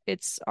REDS.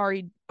 It's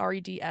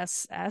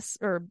REDSS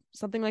or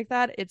something like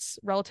that. It's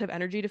relative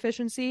energy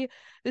deficiency.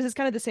 This is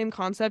kind of the same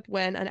concept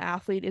when an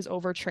athlete is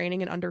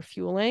overtraining and under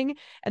fueling,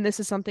 and this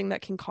is something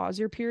that can cause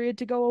your period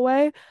to go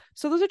away.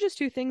 So those are just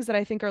 2 things that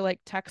I think are like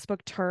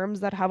textbook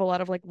terms that have a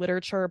lot of like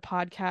literature,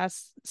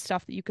 podcasts,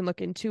 stuff that you can look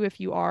into if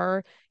you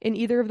are in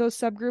either of those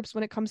subgroups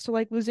when it comes to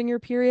like losing your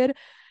period.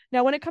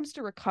 Now, when it comes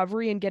to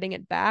recovery and getting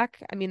it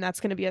back, I mean, that's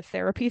going to be a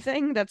therapy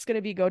thing. That's going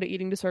to be go to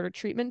eating disorder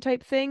treatment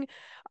type thing.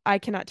 I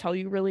cannot tell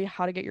you really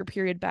how to get your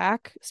period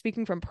back.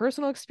 Speaking from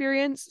personal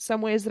experience, some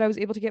ways that I was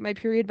able to get my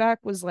period back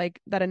was like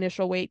that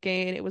initial weight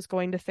gain. It was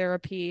going to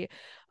therapy,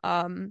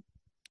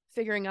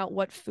 figuring out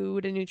what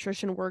food and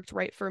nutrition worked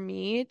right for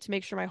me to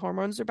make sure my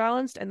hormones are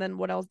balanced, and then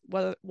what else,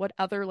 what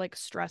other like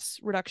stress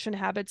reduction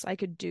habits I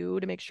could do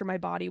to make sure my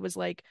body was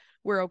like,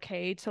 we're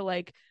okay to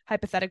like,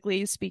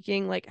 hypothetically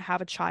speaking, like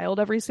have a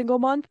child every single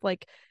month.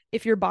 Like,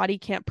 if your body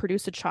can't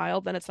produce a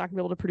child, then it's not gonna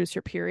be able to produce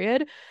your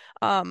period.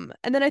 And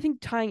then I think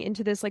tying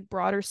into this like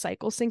broader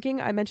cycle syncing,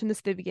 I mentioned this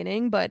at the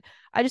beginning, but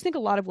I just think a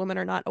lot of women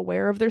are not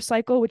aware of their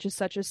cycle, which is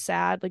such a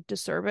sad like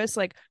disservice.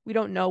 Like, we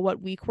don't know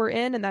what week we're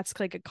in, and that's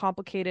like a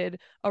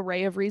complicated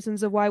array of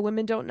reasons of why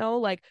women don't know.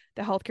 Like,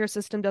 the healthcare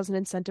system doesn't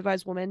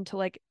incentivize women to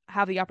like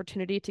have the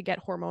opportunity to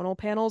get hormonal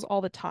panels all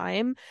the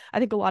time. I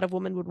think a lot of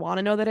women would want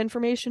to know that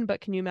information,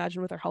 but can you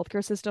imagine with our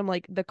healthcare system,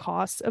 like the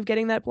costs of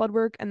getting that blood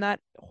work and that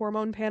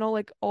hormone panel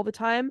like all the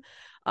time?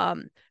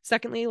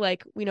 Secondly,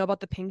 like, we know about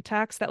the pink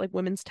tax, that like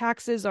women's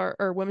taxes are,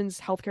 or women's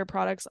healthcare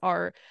products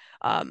are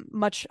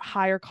much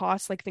higher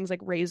costs, like things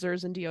like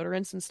razors and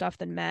deodorants and stuff,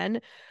 than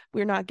men.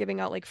 We're not giving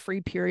out like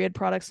free period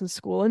products in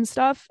school and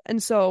stuff.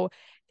 And so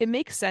it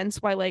makes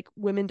sense why like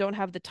women don't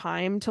have the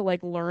time to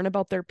like learn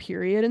about their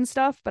period and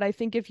stuff. But I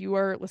think if you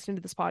are listening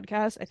to this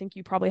podcast, I think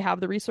you probably have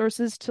the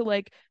resources to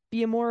like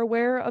be more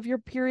aware of your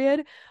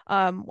period.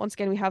 Once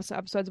again, we have some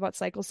episodes about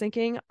cycle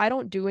syncing. I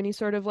don't do any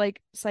sort of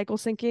like cycle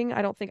syncing.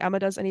 I don't think Emma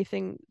does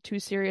anything too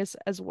serious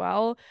as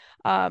well.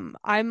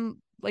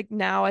 I'm like,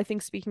 now I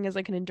think speaking as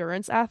like an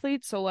endurance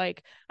athlete, so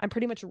like I'm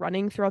pretty much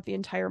running throughout the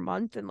entire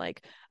month, and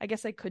like I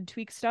guess I could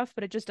tweak stuff,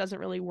 but it just doesn't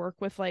really work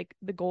with like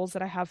the goals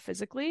that I have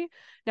physically.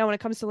 Now when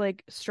it comes to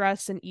like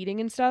stress and eating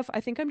and stuff,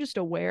 I think I'm just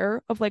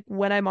aware of like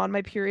when I'm on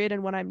my period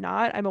and when I'm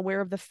not. I'm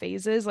aware of the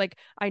phases. Like,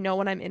 I know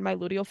when I'm in my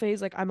luteal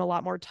phase, like I'm a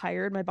lot more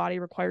tired, my body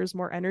requires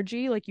more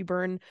energy. Like, you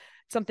burn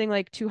something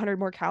like 200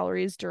 more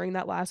calories during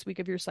that last week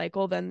of your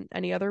cycle than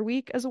any other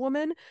week as a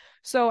woman.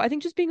 So I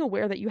think just being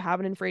aware that you have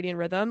an infradian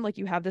rhythm, like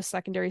you have this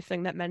secondary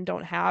thing that men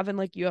don't have, and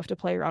like you have to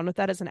play around with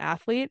that as an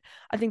athlete.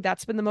 I think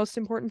that's been the most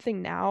important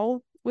thing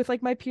now with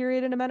like my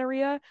period and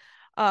amenorrhea.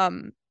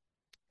 And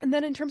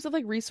then in terms of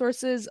like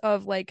resources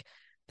of like,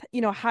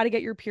 you know, how to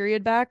get your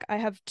period back, I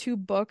have 2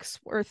 books,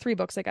 or 3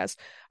 books, I guess.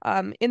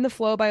 In the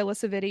Flow by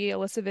Alyssa Vitti.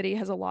 Alyssa Vitti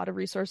has a lot of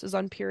resources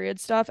on period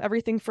stuff,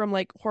 everything from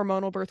like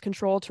hormonal birth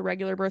control to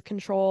regular birth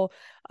control.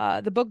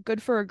 The book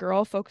Good for a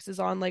Girl focuses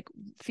on like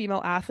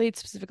female athletes,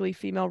 specifically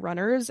female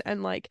runners,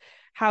 and like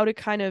how to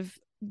kind of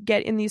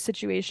get in these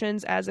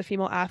situations as a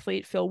female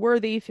athlete, feel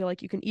worthy, feel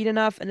like you can eat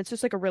enough. And it's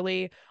just like a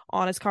really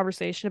honest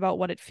conversation about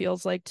what it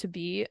feels like to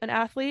be an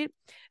athlete.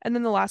 And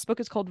then the last book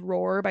is called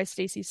Roar by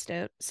Stacy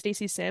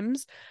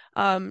Sims.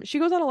 She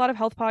goes on a lot of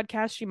health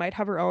podcasts. She might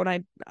have her own.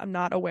 I'm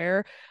not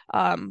aware.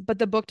 But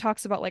the book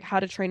talks about like how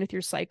to train with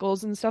your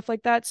cycles and stuff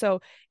like that.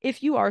 So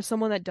if you are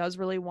someone that does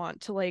really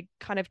want to like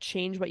kind of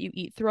change what you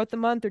eat throughout the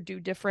month or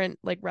do different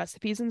like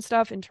recipes and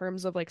stuff in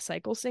terms of like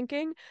cycle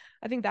syncing,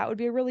 I think that would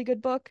be a really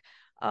good book.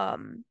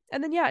 And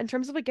then yeah, in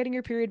terms of like getting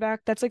your period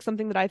back, that's like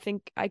something that I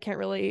think I can't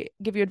really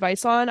give you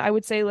advice on. I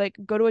would say like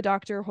go to a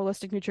doctor,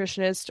 holistic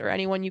nutritionist, or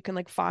anyone you can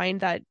like find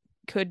that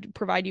could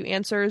provide you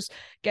answers,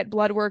 get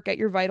blood work, get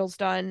your vitals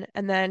done,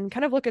 and then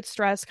kind of look at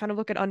stress, kind of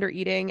look at under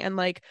eating, and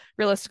like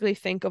realistically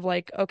think of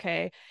like,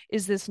 okay,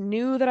 is this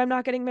new that I'm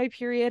not getting my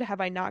period? Have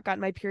I not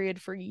gotten my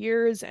period for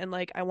years? And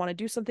like, I want to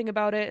do something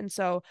about it. And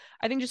so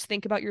I think just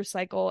think about your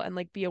cycle and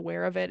like be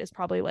aware of it is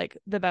probably like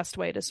the best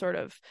way to sort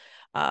of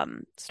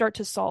start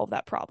to solve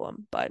that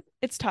problem. But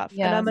it's tough. And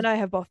Yeah. and I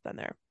have both been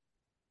there.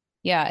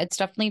 Yeah, it's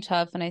definitely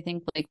tough. And I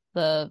think like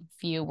the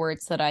few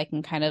words that I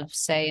can kind of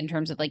say in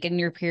terms of like getting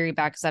your period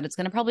back is that it's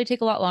going to probably take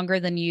a lot longer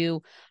than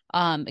you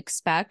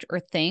expect or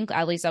think.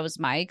 At least that was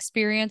my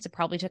experience. It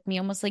probably took me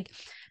almost like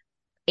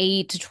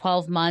 8 to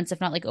 12 months, if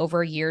not like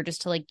over a year,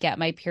 just to like get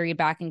my period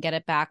back and get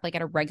it back like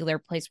at a regular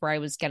place where I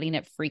was getting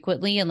it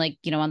frequently and like,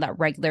 you know, on that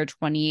regular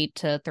 28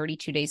 to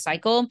 32 day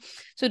cycle.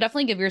 So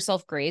definitely give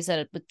yourself grace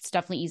that it's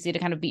definitely easy to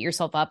kind of beat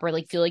yourself up or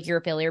like feel like you're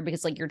a failure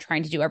because like you're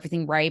trying to do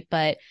everything right,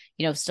 but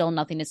you know, still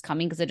nothing is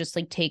coming because it just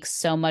like takes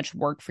so much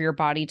work for your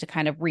body to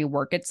kind of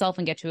rework itself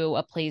and get to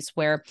a place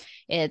where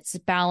it's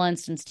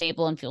balanced and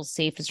stable and feels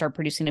safe to start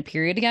producing a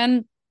period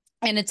again.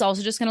 And it's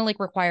also just going to like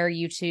require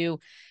you to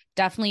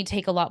definitely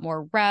take a lot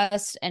more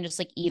rest and just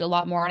like eat a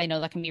lot more. And I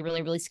know that can be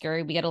really, really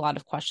scary. We get a lot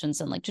of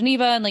questions in like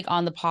Geneva and like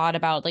on the pod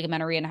about like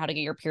amenorrhea and how to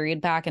get your period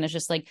back. And it's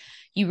just like,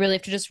 you really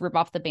have to just rip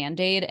off the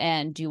Band-Aid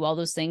and do all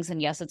those things.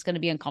 And yes, it's going to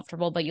be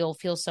uncomfortable, but you'll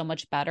feel so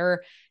much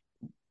better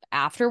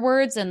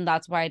afterwards. And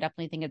that's why I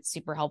definitely think it's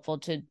super helpful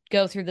to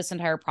go through this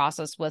entire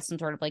process with some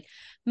sort of like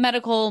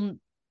medical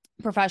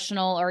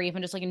professional or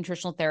even just like a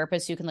nutritional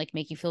therapist who can like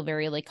make you feel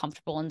very like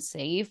comfortable and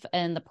safe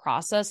in the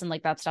process. And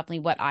like that's definitely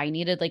what I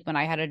needed. Like when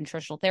I had a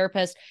nutritional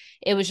therapist,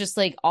 it was just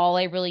like all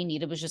I really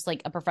needed was just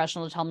like a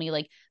professional to tell me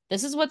like,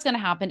 this is what's going to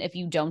happen if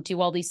you don't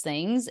do all these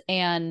things,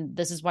 and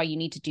this is why you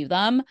need to do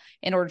them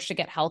in order to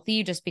get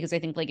healthy. Just because I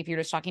think like if you're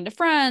just talking to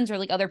friends or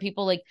like other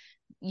people, like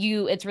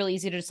it's really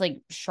easy to just like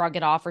shrug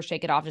it off or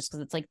shake it off just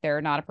because it's like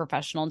they're not a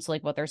professional, and so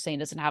like what they're saying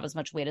doesn't have as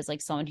much weight as like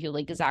someone who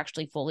like is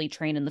actually fully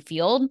trained in the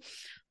field.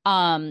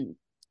 In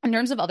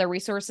terms of other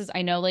resources,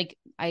 I know like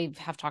I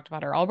have talked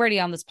about her already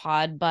on this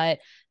pod, but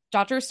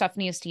Dr.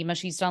 Stephanie Estima,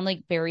 she's done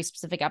like very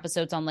specific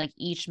episodes on like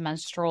each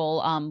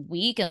menstrual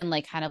week and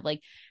like kind of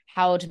like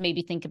how to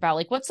maybe think about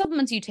like what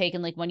supplements you take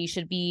and like when you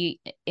should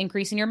be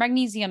increasing your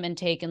magnesium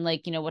intake and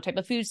like, you know, what type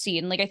of foods to eat.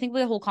 And like I think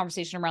the whole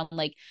conversation around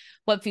like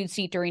what foods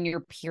to eat during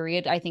your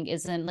period, I think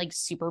isn't like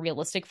super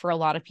realistic for a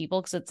lot of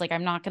people because it's like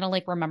I'm not gonna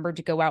like remember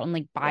to go out and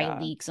like buy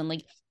leeks and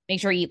like make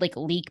sure you eat like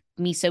leek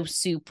miso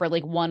soup for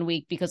like 1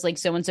 week because like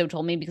so and so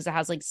told me because it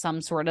has like some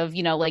sort of,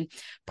 you know, like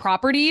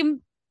property.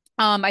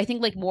 I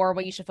think like more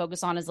what you should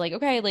focus on is like,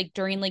 okay, like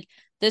during like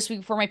this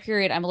week before my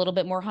period, I'm a little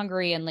bit more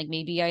hungry and like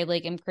maybe I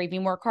like am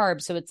craving more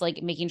carbs. So it's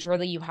like making sure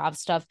that you have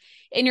stuff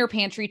in your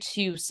pantry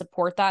to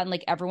support that. And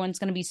like everyone's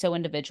going to be so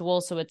individual.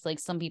 So it's like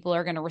some people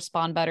are going to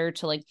respond better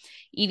to like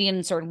eating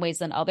in certain ways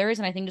than others.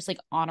 And I think just like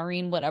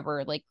honoring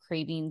whatever like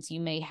cravings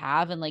you may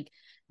have and like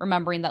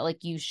remembering that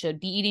like you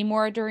should be eating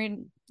more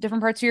during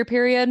different parts of your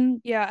period.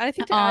 Yeah, and I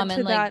think to add to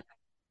and like that,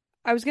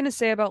 I was going to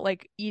say about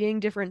like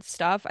eating different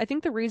stuff. I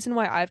think the reason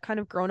why I've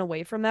kind of grown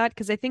away from that,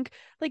 because I think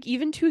like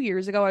even 2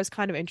 years ago, I was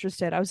kind of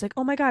interested. I was like,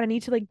 oh my God, I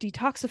need to like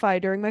detoxify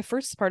during my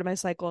first part of my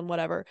cycle and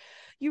whatever.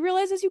 You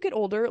realize as you get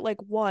older,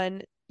 like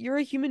one, you're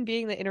a human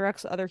being that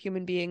interacts with other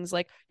human beings.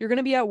 Like you're going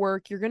to be at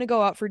work, you're going to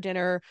go out for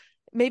dinner.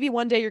 Maybe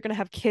one day you're going to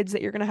have kids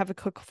that you're going to have to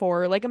cook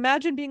for. Like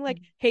imagine being like,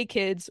 hey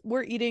kids,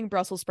 we're eating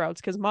Brussels sprouts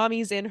because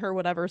mommy's in her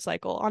whatever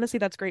cycle. Honestly,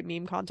 that's great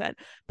meme content.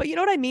 But you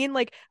know what I mean?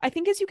 Like I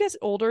think as you get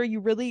older, you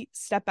really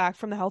step back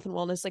from the health and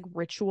wellness like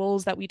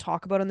rituals that we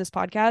talk about on this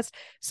podcast.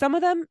 Some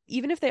of them,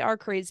 even if they are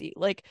crazy,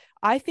 like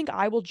I think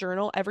I will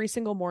journal every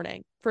single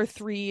morning for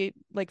three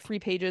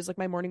pages, like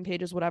my morning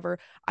pages, whatever.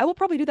 I will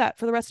probably do that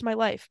for the rest of my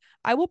life.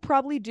 I will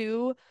probably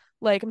do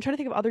like, I'm trying to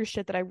think of other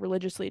shit that I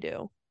religiously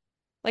do,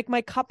 like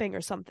my cupping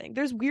or something.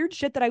 There's weird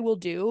shit that I will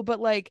do, but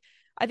like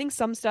I think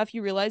some stuff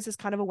you realize is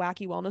kind of a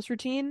wacky wellness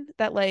routine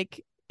that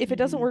like if it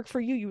doesn't work for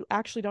you, you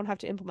actually don't have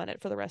to implement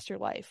it for the rest of your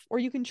life, or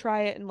you can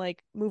try it and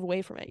like move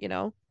away from it, you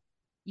know?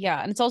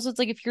 Yeah. And it's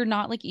like if you're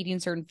not like eating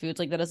certain foods,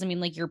 like that doesn't mean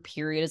like your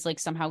period is like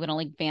somehow gonna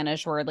like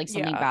vanish or like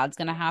something Yeah. bad's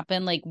gonna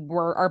happen. Like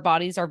our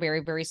bodies are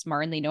very, very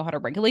smart and they know how to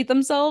regulate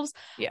themselves.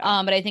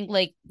 Yeah. But I think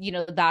like, you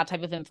know, that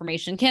type of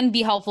information can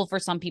be helpful for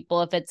some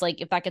people if it's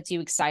like if that gets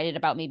you excited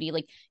about maybe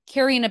like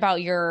caring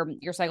about your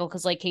cycle.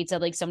 Cause like Kate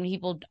said, like so many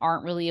people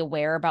aren't really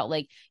aware about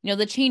like, you know,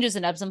 the changes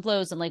and ebbs and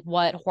flows and like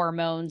what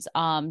hormones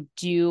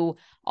do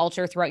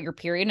alter throughout your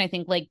period. And I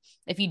think like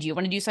if you do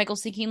want to do cycle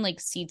syncing, like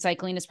seed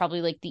cycling is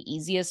probably like the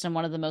easiest and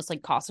one of the most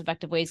like cost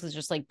effective ways, because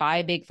just like buy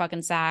a big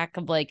fucking sack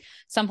of like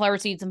sunflower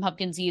seeds and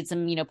pumpkin seeds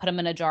and, you know, put them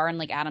in a jar and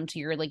like add them to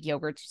your like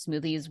yogurt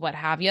smoothies, what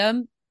have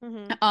you.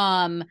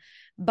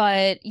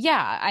 But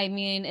yeah, I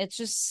mean,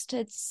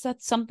 that's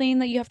something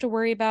that you have to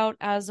worry about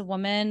as a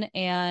woman.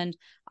 And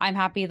I'm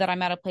happy that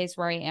I'm at a place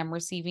where I am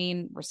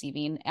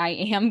I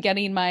am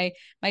getting my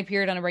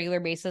period on a regular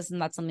basis. And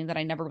that's something that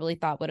I never really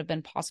thought would have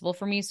been possible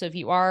for me. So if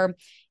you are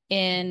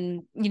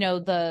in, you know,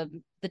 the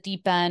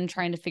deep end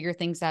trying to figure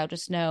things out,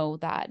 just know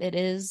that it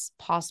is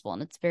possible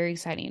and it's very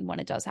exciting when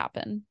it does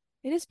happen.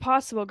 It is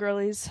possible,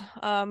 girlies.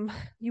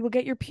 You will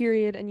get your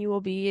period and you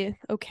will be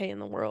okay in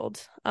the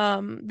world.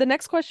 The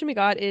next question we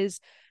got is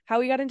how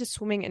we got into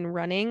swimming and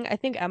running. I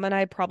think Emma and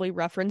I probably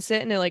referenced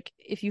it, and like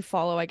if you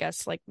follow, I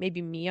guess, like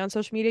maybe me on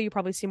social media, you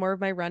probably see more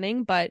of my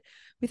running, but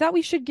we thought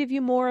we should give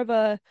you more of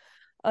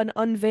an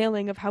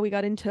unveiling of how we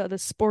got into the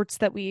sports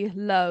that we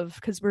love,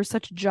 because we're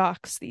such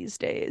jocks these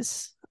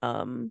days.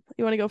 You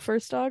want to go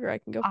first, dog, or I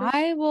can go first?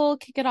 I will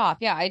kick it off.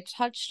 Yeah, I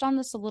touched on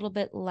this a little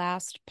bit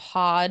last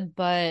pod,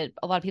 but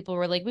a lot of people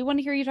were like, we want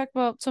to hear you talk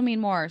about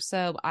swimming more.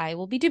 So I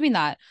will be doing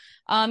that.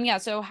 Yeah,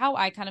 so how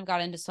I kind of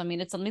got into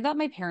swimming, it's something that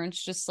my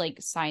parents just like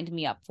signed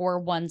me up for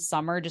one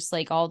summer, just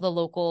like all the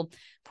local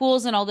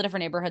pools and all the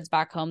different neighborhoods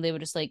back home. They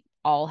would just like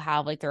all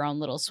have like their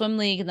own little swim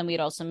league, and then we'd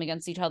all swim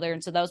against each other.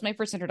 And so that was my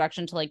first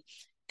introduction to like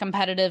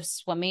competitive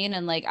swimming.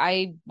 And like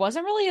I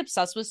wasn't really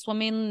obsessed with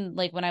swimming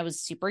like when I was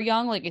super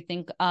young. Like I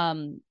think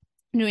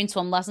doing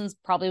swim lessons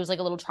probably was like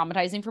a little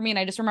traumatizing for me. And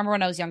I just remember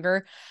when I was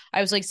younger,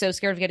 I was like so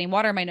scared of getting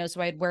water in my nose.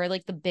 So I'd wear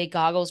like the big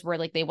goggles where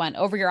like they went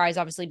over your eyes,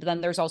 obviously, but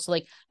then there's also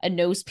like a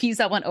nose piece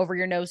that went over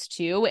your nose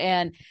too.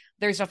 And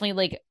there's definitely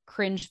like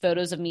cringe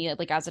photos of me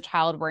like as a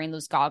child wearing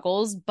those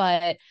goggles,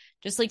 but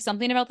just like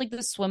something about like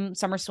the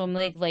summer swim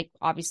league, like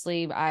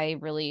obviously I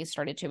really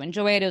started to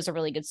enjoy it. It was a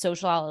really good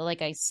social outlet,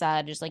 like I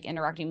said, just like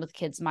interacting with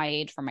kids my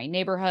age from my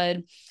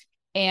neighborhood.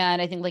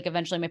 And I think like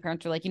eventually my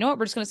parents were like, you know what,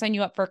 we're just going to sign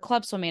you up for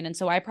club swimming. And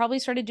so I probably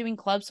started doing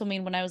club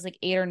swimming when I was like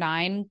 8 or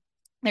 9.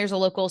 There's a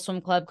local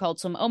swim club called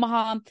Swim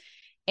Omaha.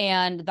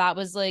 And that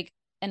was like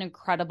an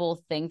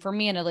incredible thing for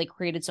me. And it like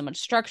created so much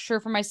structure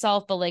for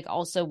myself. But like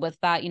also with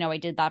that, you know, I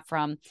did that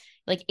from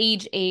like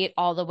age 8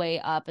 all the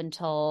way up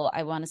until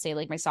I want to say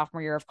like my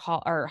sophomore year of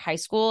or high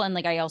school. And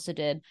like I also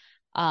did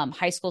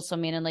high school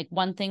swimming. And like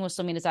one thing with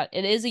swimming is that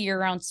it is a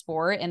year-round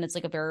sport and it's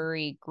like a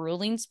very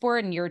grueling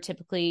sport, and you're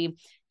typically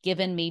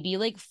given maybe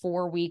like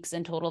 4 weeks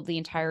in total of the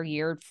entire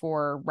year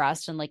for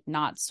rest and like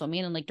not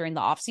swimming and like during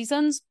the off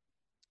seasons.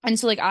 And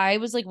so like I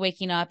was like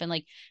waking up and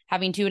like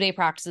having 2-a-day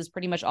practices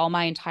pretty much all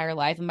my entire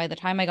life. And by the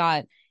time I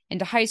got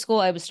into high school,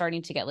 I was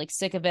starting to get like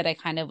sick of it. I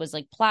kind of was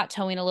like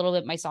plateauing a little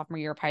bit my sophomore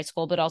year of high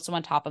school, but also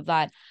on top of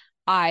that,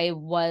 I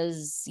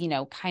was, you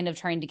know, kind of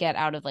trying to get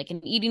out of like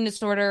an eating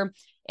disorder.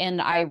 And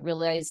I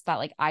realized that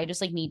like I just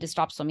like need to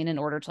stop swimming in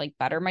order to like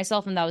better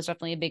myself. And that was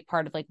definitely a big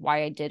part of like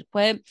why I did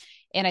quit.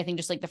 And I think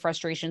just like the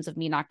frustrations of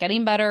me not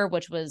getting better,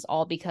 which was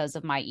all because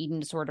of my eating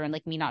disorder and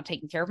like me not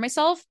taking care of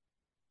myself.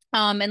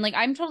 And like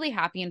I'm totally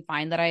happy and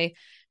fine that I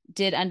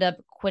did end up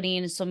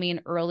quitting swimming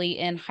early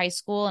in high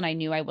school, and I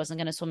knew I wasn't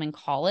going to swim in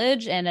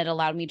college, and it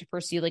allowed me to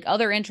pursue like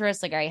other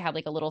interests. Like I had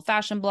like a little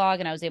fashion blog,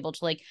 and I was able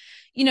to like,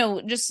 you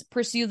know, just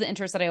pursue the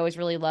interests that I always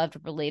really loved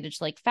related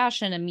to like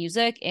fashion and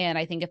music. And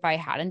I think if I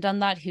hadn't done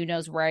that, who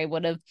knows where I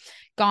would have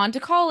gone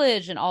to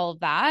college and all of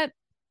that.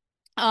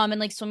 And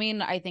like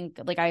swimming, I think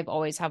like I've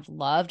always have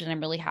loved, and I'm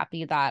really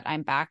happy that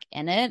I'm back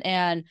in it.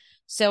 And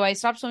so I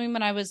stopped swimming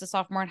when I was a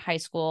sophomore in high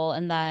school.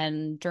 And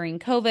then during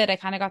COVID, I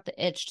kind of got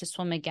the itch to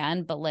swim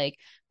again. But like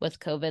with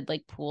COVID,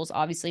 like pools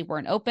obviously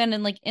weren't open.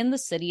 And like in the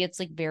city, it's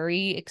like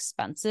very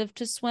expensive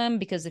to swim,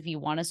 because if you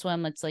want to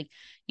swim, it's like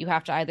you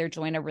have to either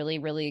join a really,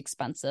 really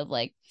expensive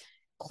like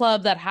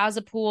club that has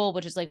a pool,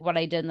 which is like what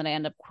I did. And then I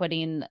ended up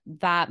quitting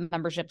that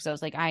membership because I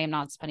was like, I am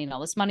not spending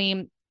all this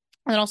money.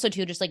 And then also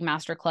too, just like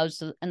master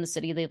clubs in the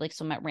city, they like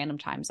swim at random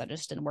times that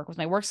just didn't work with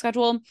my work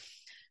schedule.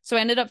 So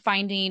I ended up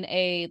finding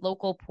a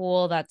local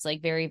pool that's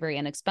like very, very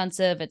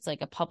inexpensive. It's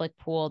like a public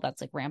pool that's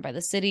like ran by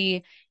the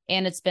city.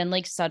 And it's been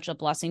like such a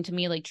blessing to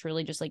me, like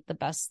truly just like the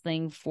best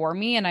thing for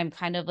me. And I'm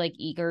kind of like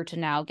eager to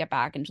now get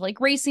back into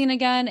like racing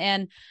again.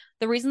 And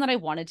the reason that I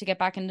wanted to get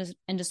back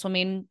into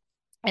swimming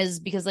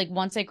is because like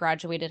once I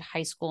graduated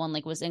high school and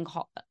like was in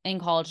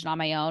college and on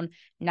my own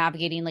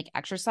navigating like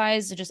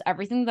exercise, just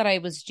everything that I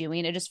was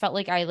doing, it just felt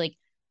like I like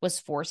was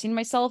forcing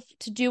myself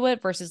to do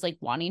it versus like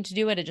wanting to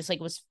do it. It just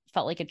like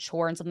felt like a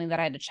chore and something that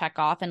I had to check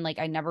off. And like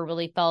I never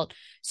really felt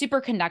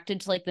super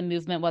connected to like the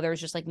movement, whether it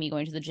was just like me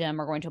going to the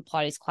gym or going to a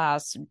Pilates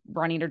class,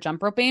 running or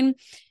jump roping.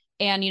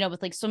 And,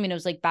 with like swimming, it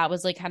was like, that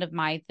was like kind of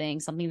my thing,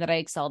 something that I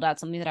excelled at,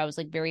 something that I was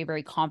like very,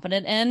 very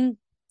confident in,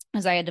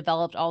 as I had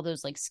developed all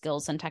those like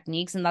skills and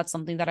techniques. And that's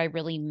something that I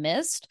really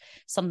missed,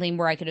 something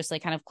where I could just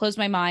like kind of close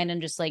my mind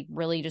and just like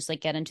really just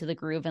like get into the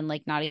groove and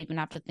like not even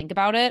have to think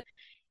about it.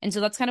 And so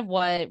that's kind of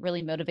what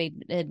really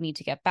motivated me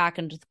to get back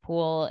into the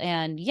pool.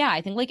 And yeah,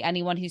 I think like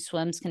anyone who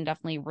swims can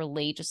definitely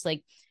relate just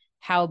like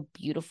how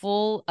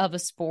beautiful of a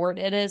sport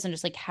it is and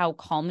just like how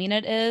calming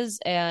it is.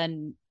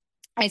 And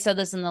I said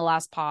this in the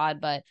last pod,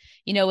 but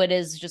it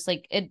is just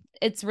like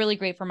it's really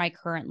great for my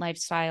current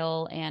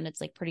lifestyle, and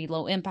it's like pretty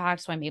low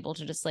impact. So I'm able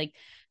to just like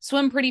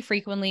swim pretty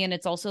frequently. And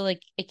it's also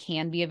like, it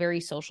can be a very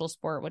social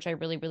sport, which I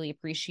really, really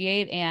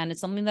appreciate. And it's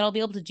something that I'll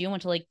be able to do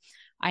until like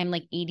I'm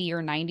like 80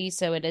 or 90.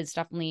 So it is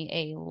definitely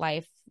a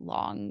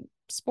lifelong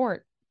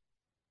sport.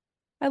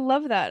 I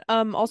love that.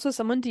 Also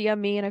someone DM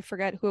me, and I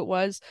forget who it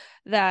was,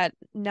 that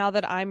now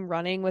that I'm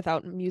running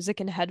without music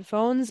and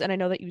headphones, and I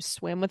know that you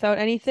swim without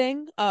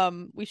anything,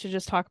 we should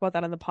just talk about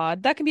that on the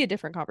pod. That can be a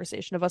different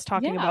conversation of us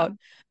talking Yeah. about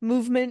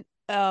movement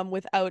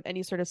without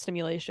any sort of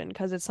stimulation,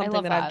 because it's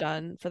something that I've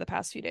done for the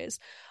past few days.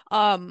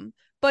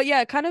 But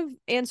yeah, kind of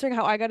answering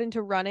how I got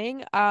into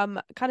running,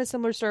 kind of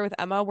similar story with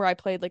Emma, where I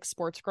played like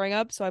sports growing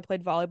up. So I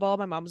played volleyball.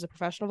 My mom was a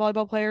professional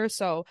volleyball player,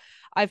 so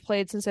I've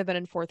played since I've been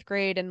in fourth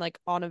grade, and like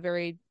on a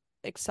very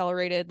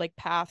accelerated like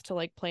path to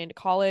like play into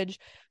college.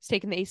 I was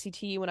taking the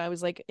ACT when I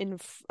was like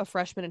a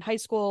freshman in high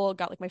school,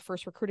 got like my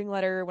first recruiting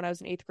letter when I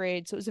was in 8th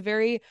grade. So it was a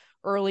very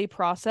early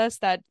process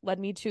that led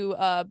me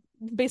to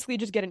basically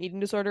just get an eating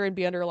disorder and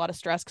be under a lot of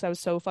stress, because I was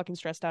so fucking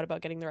stressed out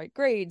about getting the right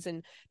grades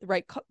and the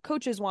right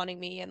coaches wanting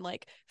me, and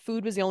like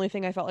food was the only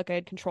thing I felt like I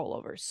had control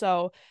over.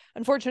 So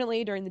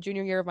unfortunately, during the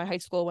junior year of my high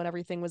school, when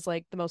everything was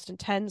like the most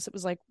intense, it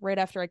was like right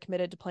after I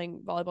committed to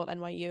playing volleyball at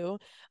NYU,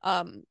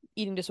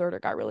 eating disorder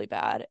got really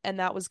bad. And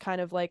that was kind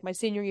of like my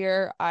senior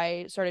year.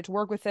 I started to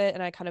work with it,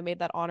 and I kind of made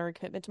that honor and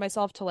commitment to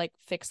myself to like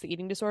fix the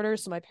eating disorder.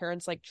 So my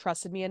parents like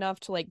trusted me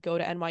enough to like go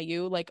to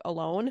NYU like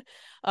alone.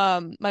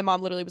 My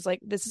mom literally was like,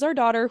 this is our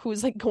daughter who's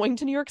like going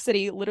to New York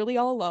City literally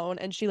all alone,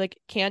 and she like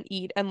can't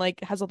eat and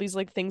like has all these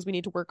like things we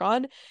need to work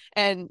on.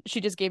 And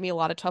she just gave me a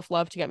lot of tough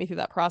love to get me through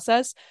that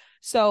process.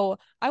 So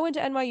I went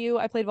to NYU.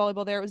 I played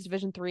volleyball there. It was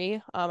Division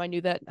III. I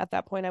knew that at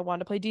that point I wanted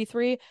to play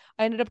D3.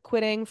 I ended up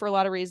quitting for a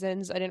lot of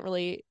reasons. I didn't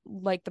really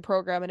like the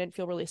program. I didn't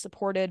feel really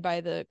supported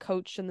by the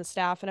coach and the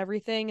staff and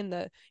everything. And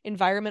the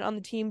environment on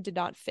the team did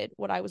not fit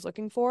what I was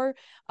looking for.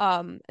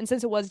 And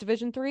since it was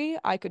Division III,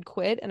 I could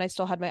quit, and I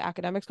still had my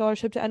academic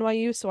scholarship to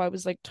NYU. So I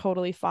was like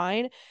totally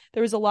fine.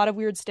 There was a lot of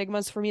weird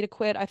stigmas for me to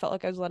quit. I felt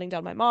like I was letting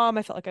down my mom.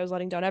 I felt like I was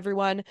letting down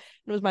everyone. And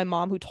it was my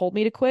mom who told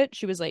me to quit.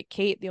 She was like,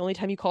 Kate, the only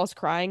time you call us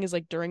crying is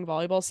like during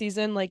volleyball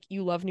season. Like,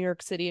 you love New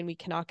York City and we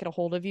cannot get a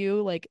hold of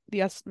you like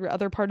the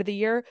other part of the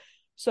year.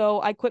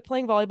 So I quit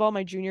playing volleyball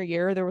my junior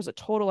year. There was a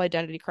total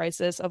identity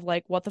crisis of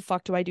like, what the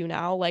fuck do I do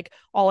now? Like,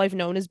 all I've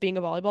known is being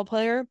a volleyball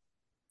player.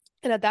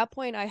 And at that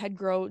point I had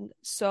grown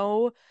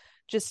so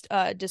just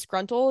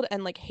disgruntled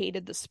and like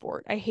hated the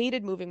sport. I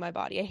hated moving my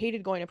body. I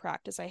hated going to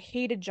practice. I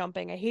hated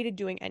jumping. I hated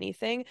doing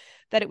anything,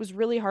 that it was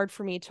really hard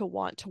for me to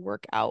want to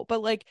work out.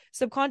 But like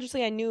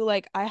subconsciously I knew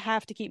like I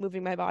have to keep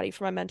moving my body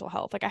for my mental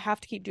health. Like I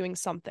have to keep doing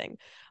something.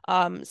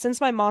 Since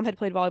my mom had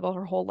played volleyball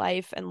her whole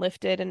life and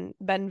lifted and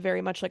been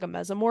very much like a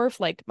mesomorph,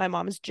 like my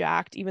mom is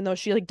jacked, even though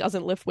she like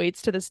doesn't lift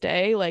weights to this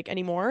day like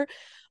anymore.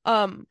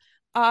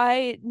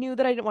 I knew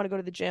that I didn't want to go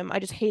to the gym. I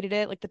just hated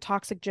it, like the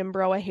toxic gym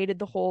bro. I hated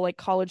the whole like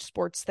college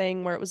sports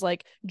thing where it was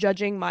like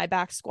judging my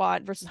back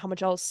squat versus how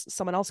much else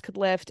someone else could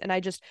lift. And I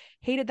just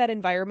hated that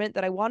environment,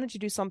 that I wanted to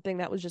do something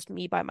that was just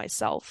me by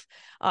myself.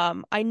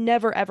 I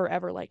never, ever,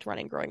 ever liked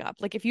running growing up.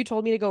 Like if you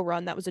told me to go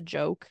run, that was a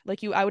joke.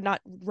 Like I would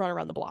not run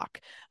around the block.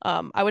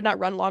 I would not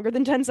run longer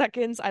than 10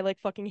 seconds. I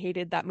like fucking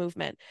hated that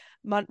movement.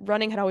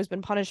 Running had always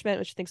been punishment,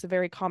 which I think is a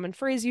very common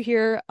phrase you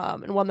hear,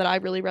 and one that I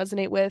really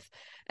resonate with.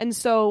 And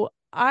so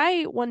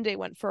I one day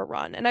went for a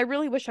run, and I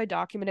really wish I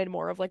documented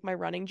more of like my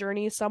running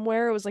journey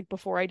somewhere. It was like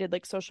before I did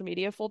like social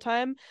media full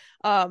time.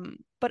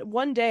 But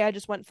one day I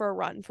just went for a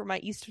run for my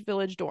East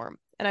Village dorm,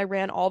 and I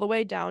ran all the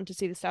way down to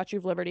see the Statue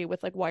of Liberty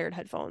with like wired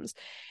headphones.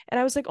 And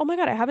I was like, oh my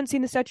God, I haven't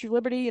seen the Statue of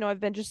Liberty. I've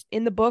been just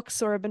in the books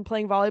or I've been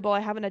playing volleyball. I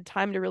haven't had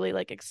time to really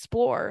like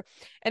explore.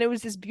 And it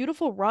was this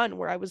beautiful run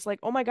where I was like,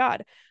 oh my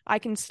God, I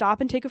can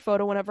stop and take a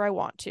photo whenever I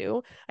want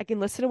to. I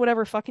can listen to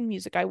whatever fucking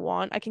music I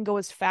want. I can go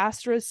as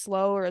fast or as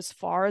slow or as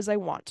far as I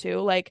want to.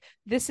 Like,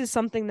 this is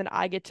something that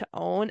I get to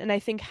own. And I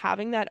think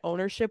having that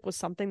ownership was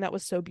something that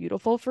was so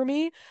beautiful for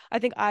me. I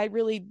think I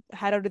really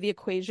had out of the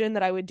equation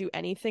that I would do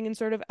anything in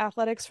sort of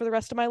athletics for the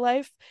rest of my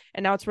life.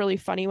 And now it's really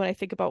funny when I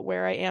think about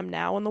where I am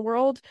now in the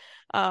world.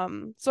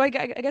 So I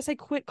guess I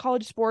quit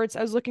college sports.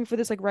 I was looking for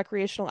this like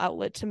recreational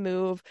outlet to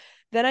move.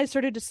 Then I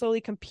started to slowly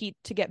compete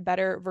to get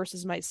better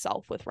versus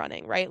myself with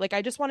running, right? Like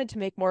I just wanted to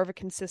make more of a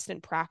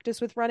consistent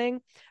practice with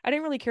running. I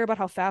didn't really care about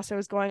how fast I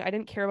was going. I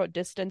didn't care about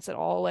distance at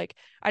all. Like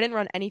I didn't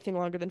run anything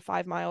longer than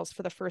 5 miles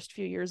for the first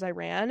few years I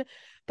ran,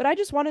 but I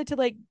just wanted to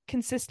like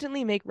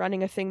consistently make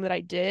running a thing that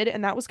I did.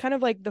 And that was kind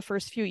of like the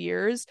first few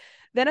years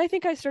Then I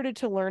think I started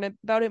to learn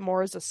about it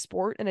more as a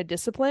sport and a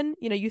discipline.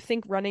 You know, you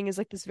think running is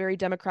like this very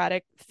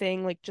democratic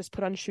thing, like just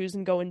put on shoes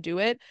and go and do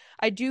it.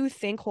 I do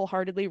think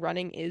wholeheartedly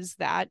running is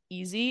that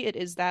easy. It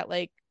is that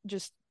like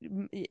just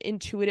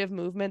intuitive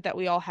movement that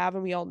we all have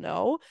and we all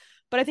know.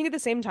 But I think at the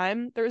same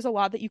time, there's a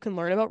lot that you can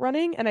learn about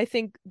running. And I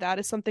think that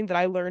is something that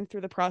I learned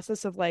through the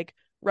process of like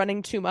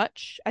running too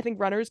much. I think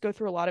runners go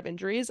through a lot of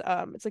injuries.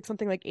 It's like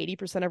something like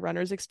 80% of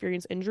runners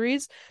experience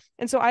injuries.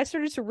 And so I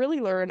started to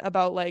really learn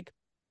about like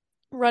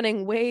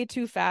running way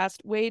too fast,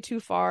 way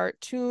too far,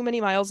 too many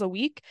miles a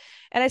week.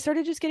 And I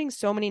started just getting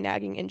so many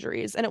nagging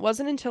injuries. And it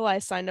wasn't until I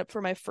signed up for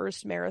my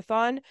first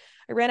marathon.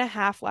 I ran a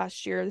half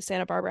last year, the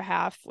Santa Barbara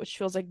half, which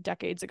feels like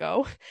decades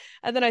ago.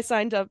 And then I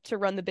signed up to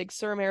run the Big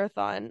Sur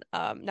Marathon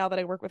now that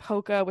I work with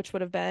Hoka, which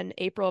would have been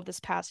April of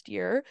this past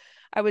year.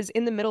 I was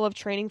in the middle of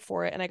training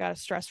for it and I got a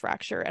stress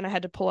fracture and I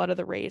had to pull out of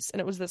the race. And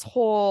it was this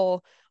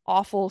whole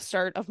awful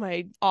start of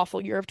my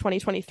awful year of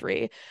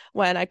 2023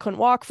 when I couldn't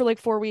walk for like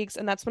 4 weeks.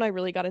 And that's when I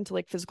really got into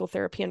like physical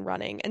therapy and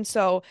running. And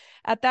so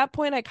at that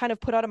point, I kind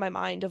of put out of my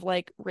mind of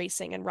like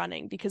racing and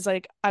running because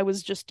like I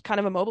was just kind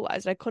of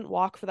immobilized. I couldn't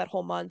walk for that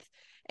whole month.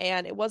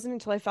 And it wasn't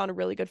until I found a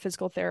really good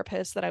physical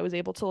therapist that I was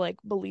able to like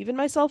believe in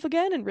myself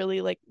again and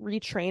really like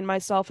retrain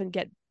myself and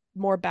get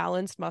more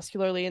balanced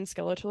muscularly and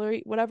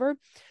skeletally, whatever.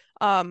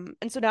 And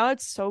so now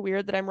it's so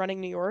weird that I'm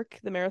running New York,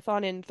 the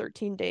marathon, in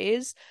 13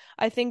 days.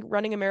 I think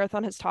running a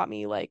marathon has taught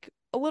me like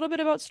a little bit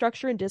about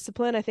structure and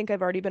discipline. I think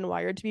I've already been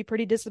wired to be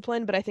pretty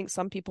disciplined, but I think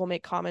some people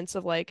make comments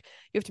of like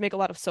you have to make a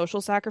lot of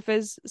social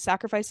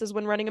sacrifices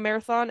when running a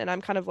marathon, and I'm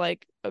kind of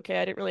like,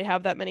 okay, I didn't really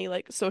have that many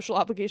like social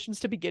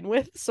obligations to begin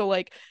with, so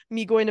like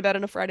me going to bed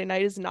on a Friday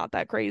night is not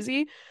that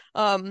crazy.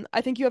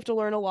 I think you have to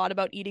learn a lot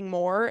about eating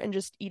more and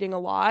just eating a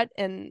lot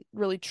and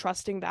really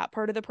trusting that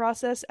part of the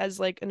process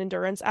as like an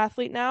endurance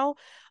athlete now.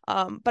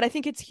 But I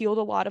think it's healed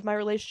a lot of my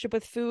relationship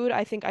with food.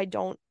 I think I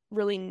don't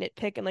really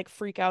nitpick and like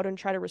freak out and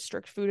try to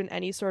restrict food in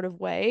any sort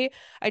of way.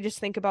 I just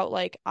think about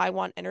like I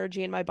want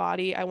energy in my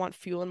body, I want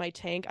fuel in my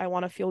tank, I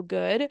want to feel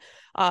good.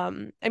 I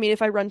mean,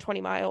 if I run 20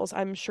 miles,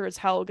 I'm sure as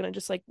hell gonna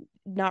just like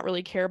not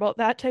really care about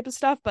that type of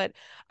stuff. But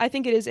I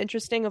think it is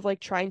interesting of like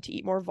trying to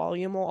eat more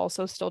volume while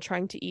also still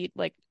trying to eat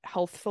like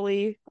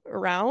healthfully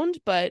around.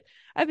 But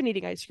I've been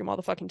eating ice cream all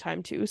the fucking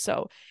time too,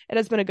 so it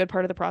has been a good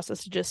part of the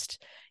process to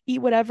just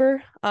eat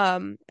whatever.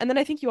 And then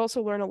I think you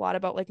also learn a lot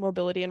about like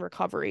mobility and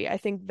recovery. I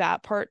think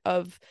that part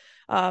of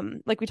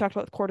like we talked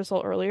about with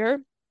cortisol earlier,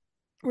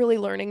 really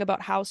learning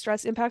about how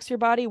stress impacts your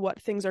body,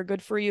 what things are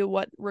good for you,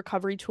 what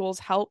recovery tools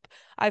help.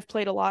 I've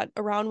played a lot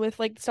around with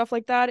like stuff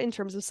like that in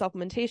terms of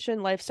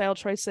supplementation, lifestyle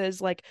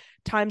choices, like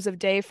times of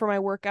day for my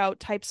workout,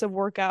 types of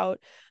workout,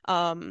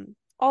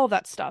 all of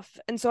that stuff.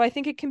 And so I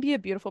think it can be a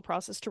beautiful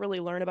process to really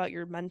learn about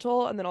your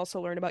mental and then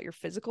also learn about your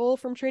physical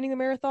from training a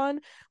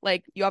marathon.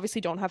 Like you obviously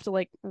don't have to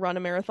like run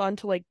a marathon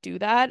to like do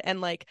that. And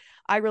like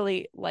I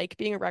really like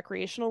being a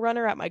recreational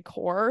runner at my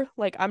core.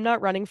 Like I'm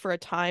not running for a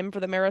time for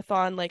the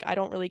marathon. Like I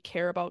don't really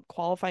care about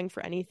qualifying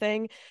for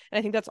anything. And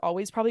I think that's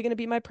always probably going to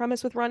be my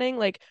premise with running.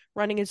 Like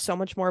running is so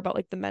much more about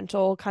like the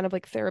mental kind of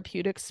like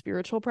therapeutic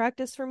spiritual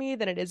practice for me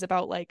than it is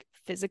about like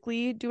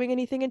physically doing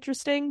anything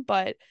interesting.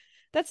 But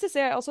that's to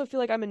say, I also feel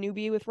like I'm a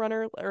newbie with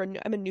runner, or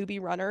I'm a newbie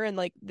runner, and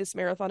like this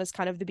marathon is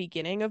kind of the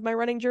beginning of my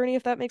running journey,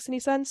 if that makes any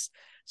sense.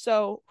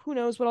 So who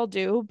knows what I'll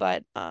do,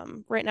 but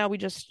right now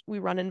we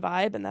run and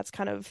vibe, and that's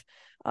kind of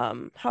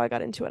how I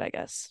got into it, I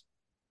guess.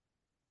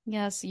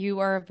 Yes, you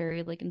are a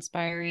very like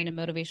inspiring and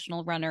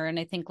motivational runner. And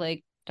I think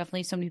like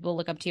definitely some people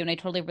look up to you. And I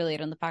totally relate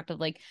on the fact of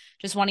like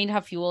just wanting to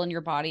have fuel in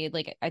your body.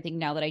 Like I think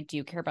now that I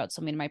do care about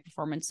swimming my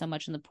performance so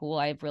much in the pool,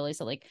 I've realized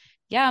that like,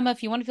 yeah, Emma,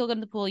 if you want to feel good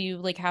in the pool, you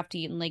like have to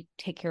eat and like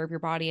take care of your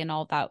body and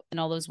all that in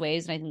all those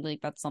ways. And I think like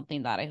that's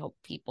something that I hope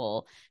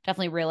people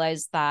definitely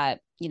realize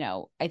that, you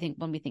know, I think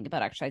when we think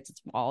about exercise,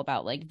 it's all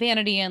about like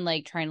vanity and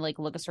like trying to like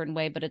look a certain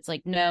way, but it's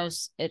like, no,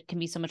 it can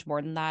be so much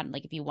more than that. And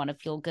like, if you want to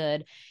feel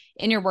good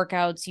in your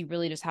workouts, you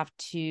really just have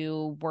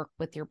to work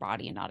with your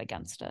body and not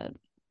against it.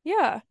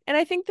 Yeah. And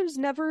I think there's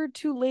never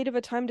too late of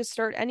a time to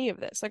start any of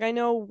this. Like, I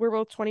know we're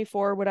both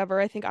 24 or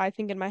whatever. I think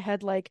in my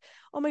head, like,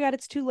 oh my God,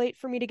 it's too late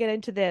for me to get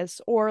into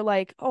this. Or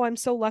like, oh, I'm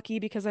so lucky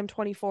because I'm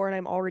 24 and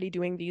I'm already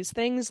doing these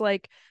things.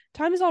 Like,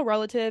 time is all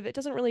relative. It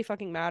doesn't really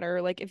fucking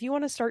matter. Like, if you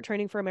want to start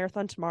training for a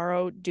marathon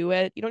tomorrow, do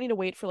it. You don't need to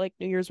wait for like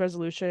New Year's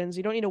resolutions.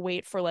 You don't need to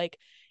wait for like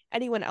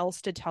anyone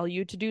else to tell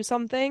you to do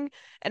something.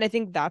 And I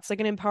think that's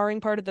like an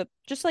empowering part of the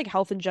just like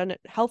health and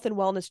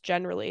wellness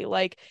generally.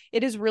 Like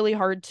it is really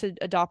hard to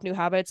adopt new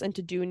habits and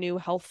to do new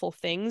healthful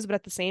things, but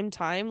at the same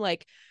time,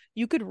 like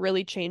you could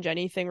really change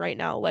anything right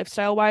now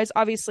lifestyle wise.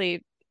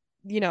 Obviously,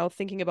 you know,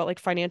 thinking about like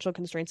financial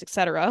constraints,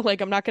 etc. Like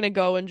I'm not going to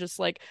go and just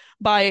like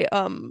buy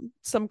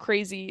some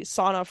crazy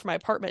sauna for my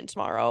apartment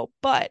tomorrow,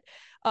 but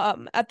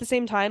at the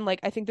same time,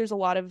 like I think there's a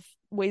lot of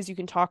ways you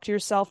can talk to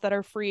yourself that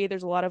are free.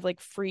 There's a lot of like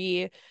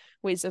free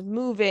ways of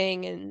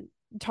moving and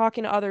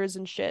talking to others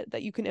and shit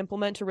that you can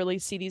implement to really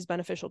see these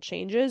beneficial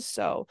changes.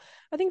 So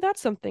I think that's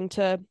something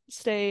to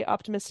stay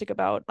optimistic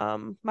about.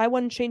 My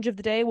one change of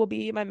the day will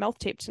be my mouth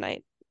tape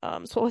tonight.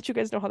 So I'll let you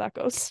guys know how that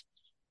goes.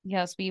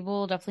 Yes, we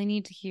will definitely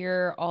need to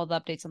hear all the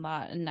updates on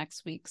that in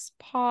next week's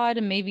pod,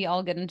 and maybe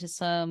I'll get into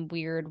some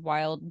weird,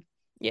 wild,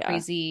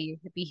 crazy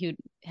hippie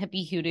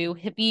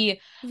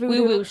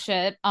woo-woo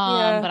shit.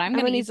 But I'm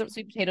gonna eat some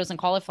sweet potatoes and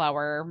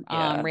cauliflower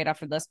right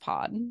after this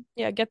pod.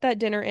 Yeah, get that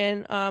dinner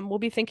in. We'll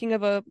be thinking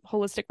of a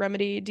holistic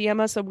remedy.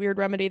 DM us a weird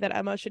remedy that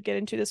Emma should get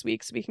into this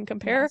week so we can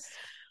compare. Yes.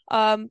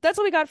 That's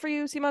all we got for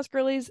you, Sea Moss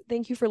Girlies.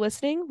 Thank you for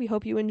listening. We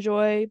hope you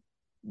enjoy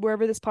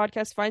wherever this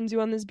podcast finds you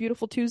on this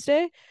beautiful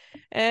Tuesday,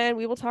 and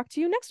we will talk to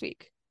you next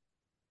week.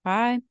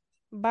 Bye.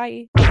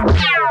 Bye.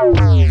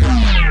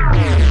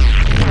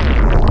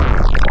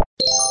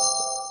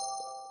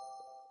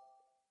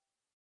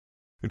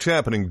 It's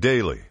happening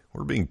daily.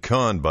 We're being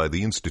conned by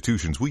the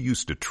institutions we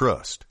used to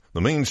trust.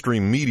 The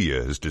mainstream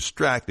media is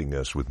distracting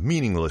us with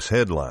meaningless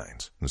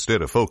headlines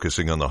instead of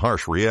focusing on the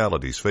harsh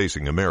realities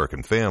facing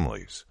American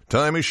families.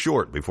 Time is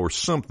short before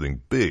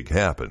something big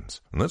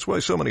happens, and that's why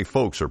so many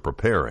folks are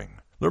preparing.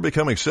 They're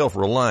becoming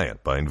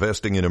self-reliant by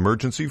investing in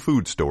emergency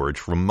food storage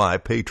from My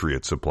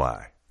Patriot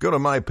Supply. Go to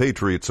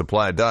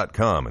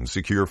MyPatriotSupply.com and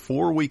secure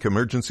 4-week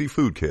emergency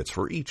food kits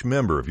for each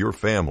member of your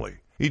family.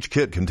 Each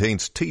kit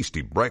contains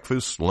tasty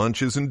breakfasts,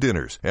 lunches, and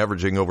dinners,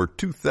 averaging over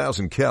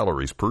 2,000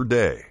 calories per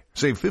day.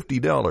 Save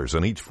 $50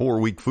 on each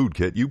 4-week food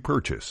kit you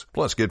purchase.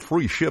 Plus, get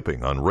free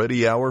shipping on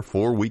Ready Hour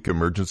 4-week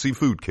emergency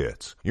food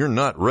kits. You're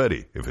not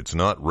ready if it's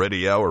not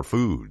Ready Hour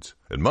Foods.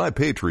 At My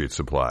Patriot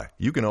Supply,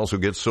 you can also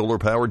get solar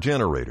power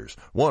generators,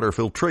 water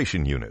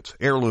filtration units,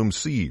 heirloom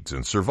seeds,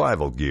 and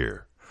survival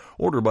gear.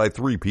 Order by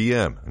 3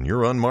 p.m. and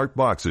your unmarked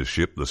boxes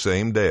ship the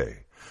same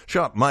day.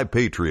 Shop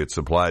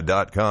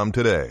MyPatriotSupply.com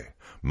today.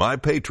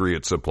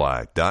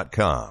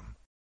 MyPatriotSupply.com.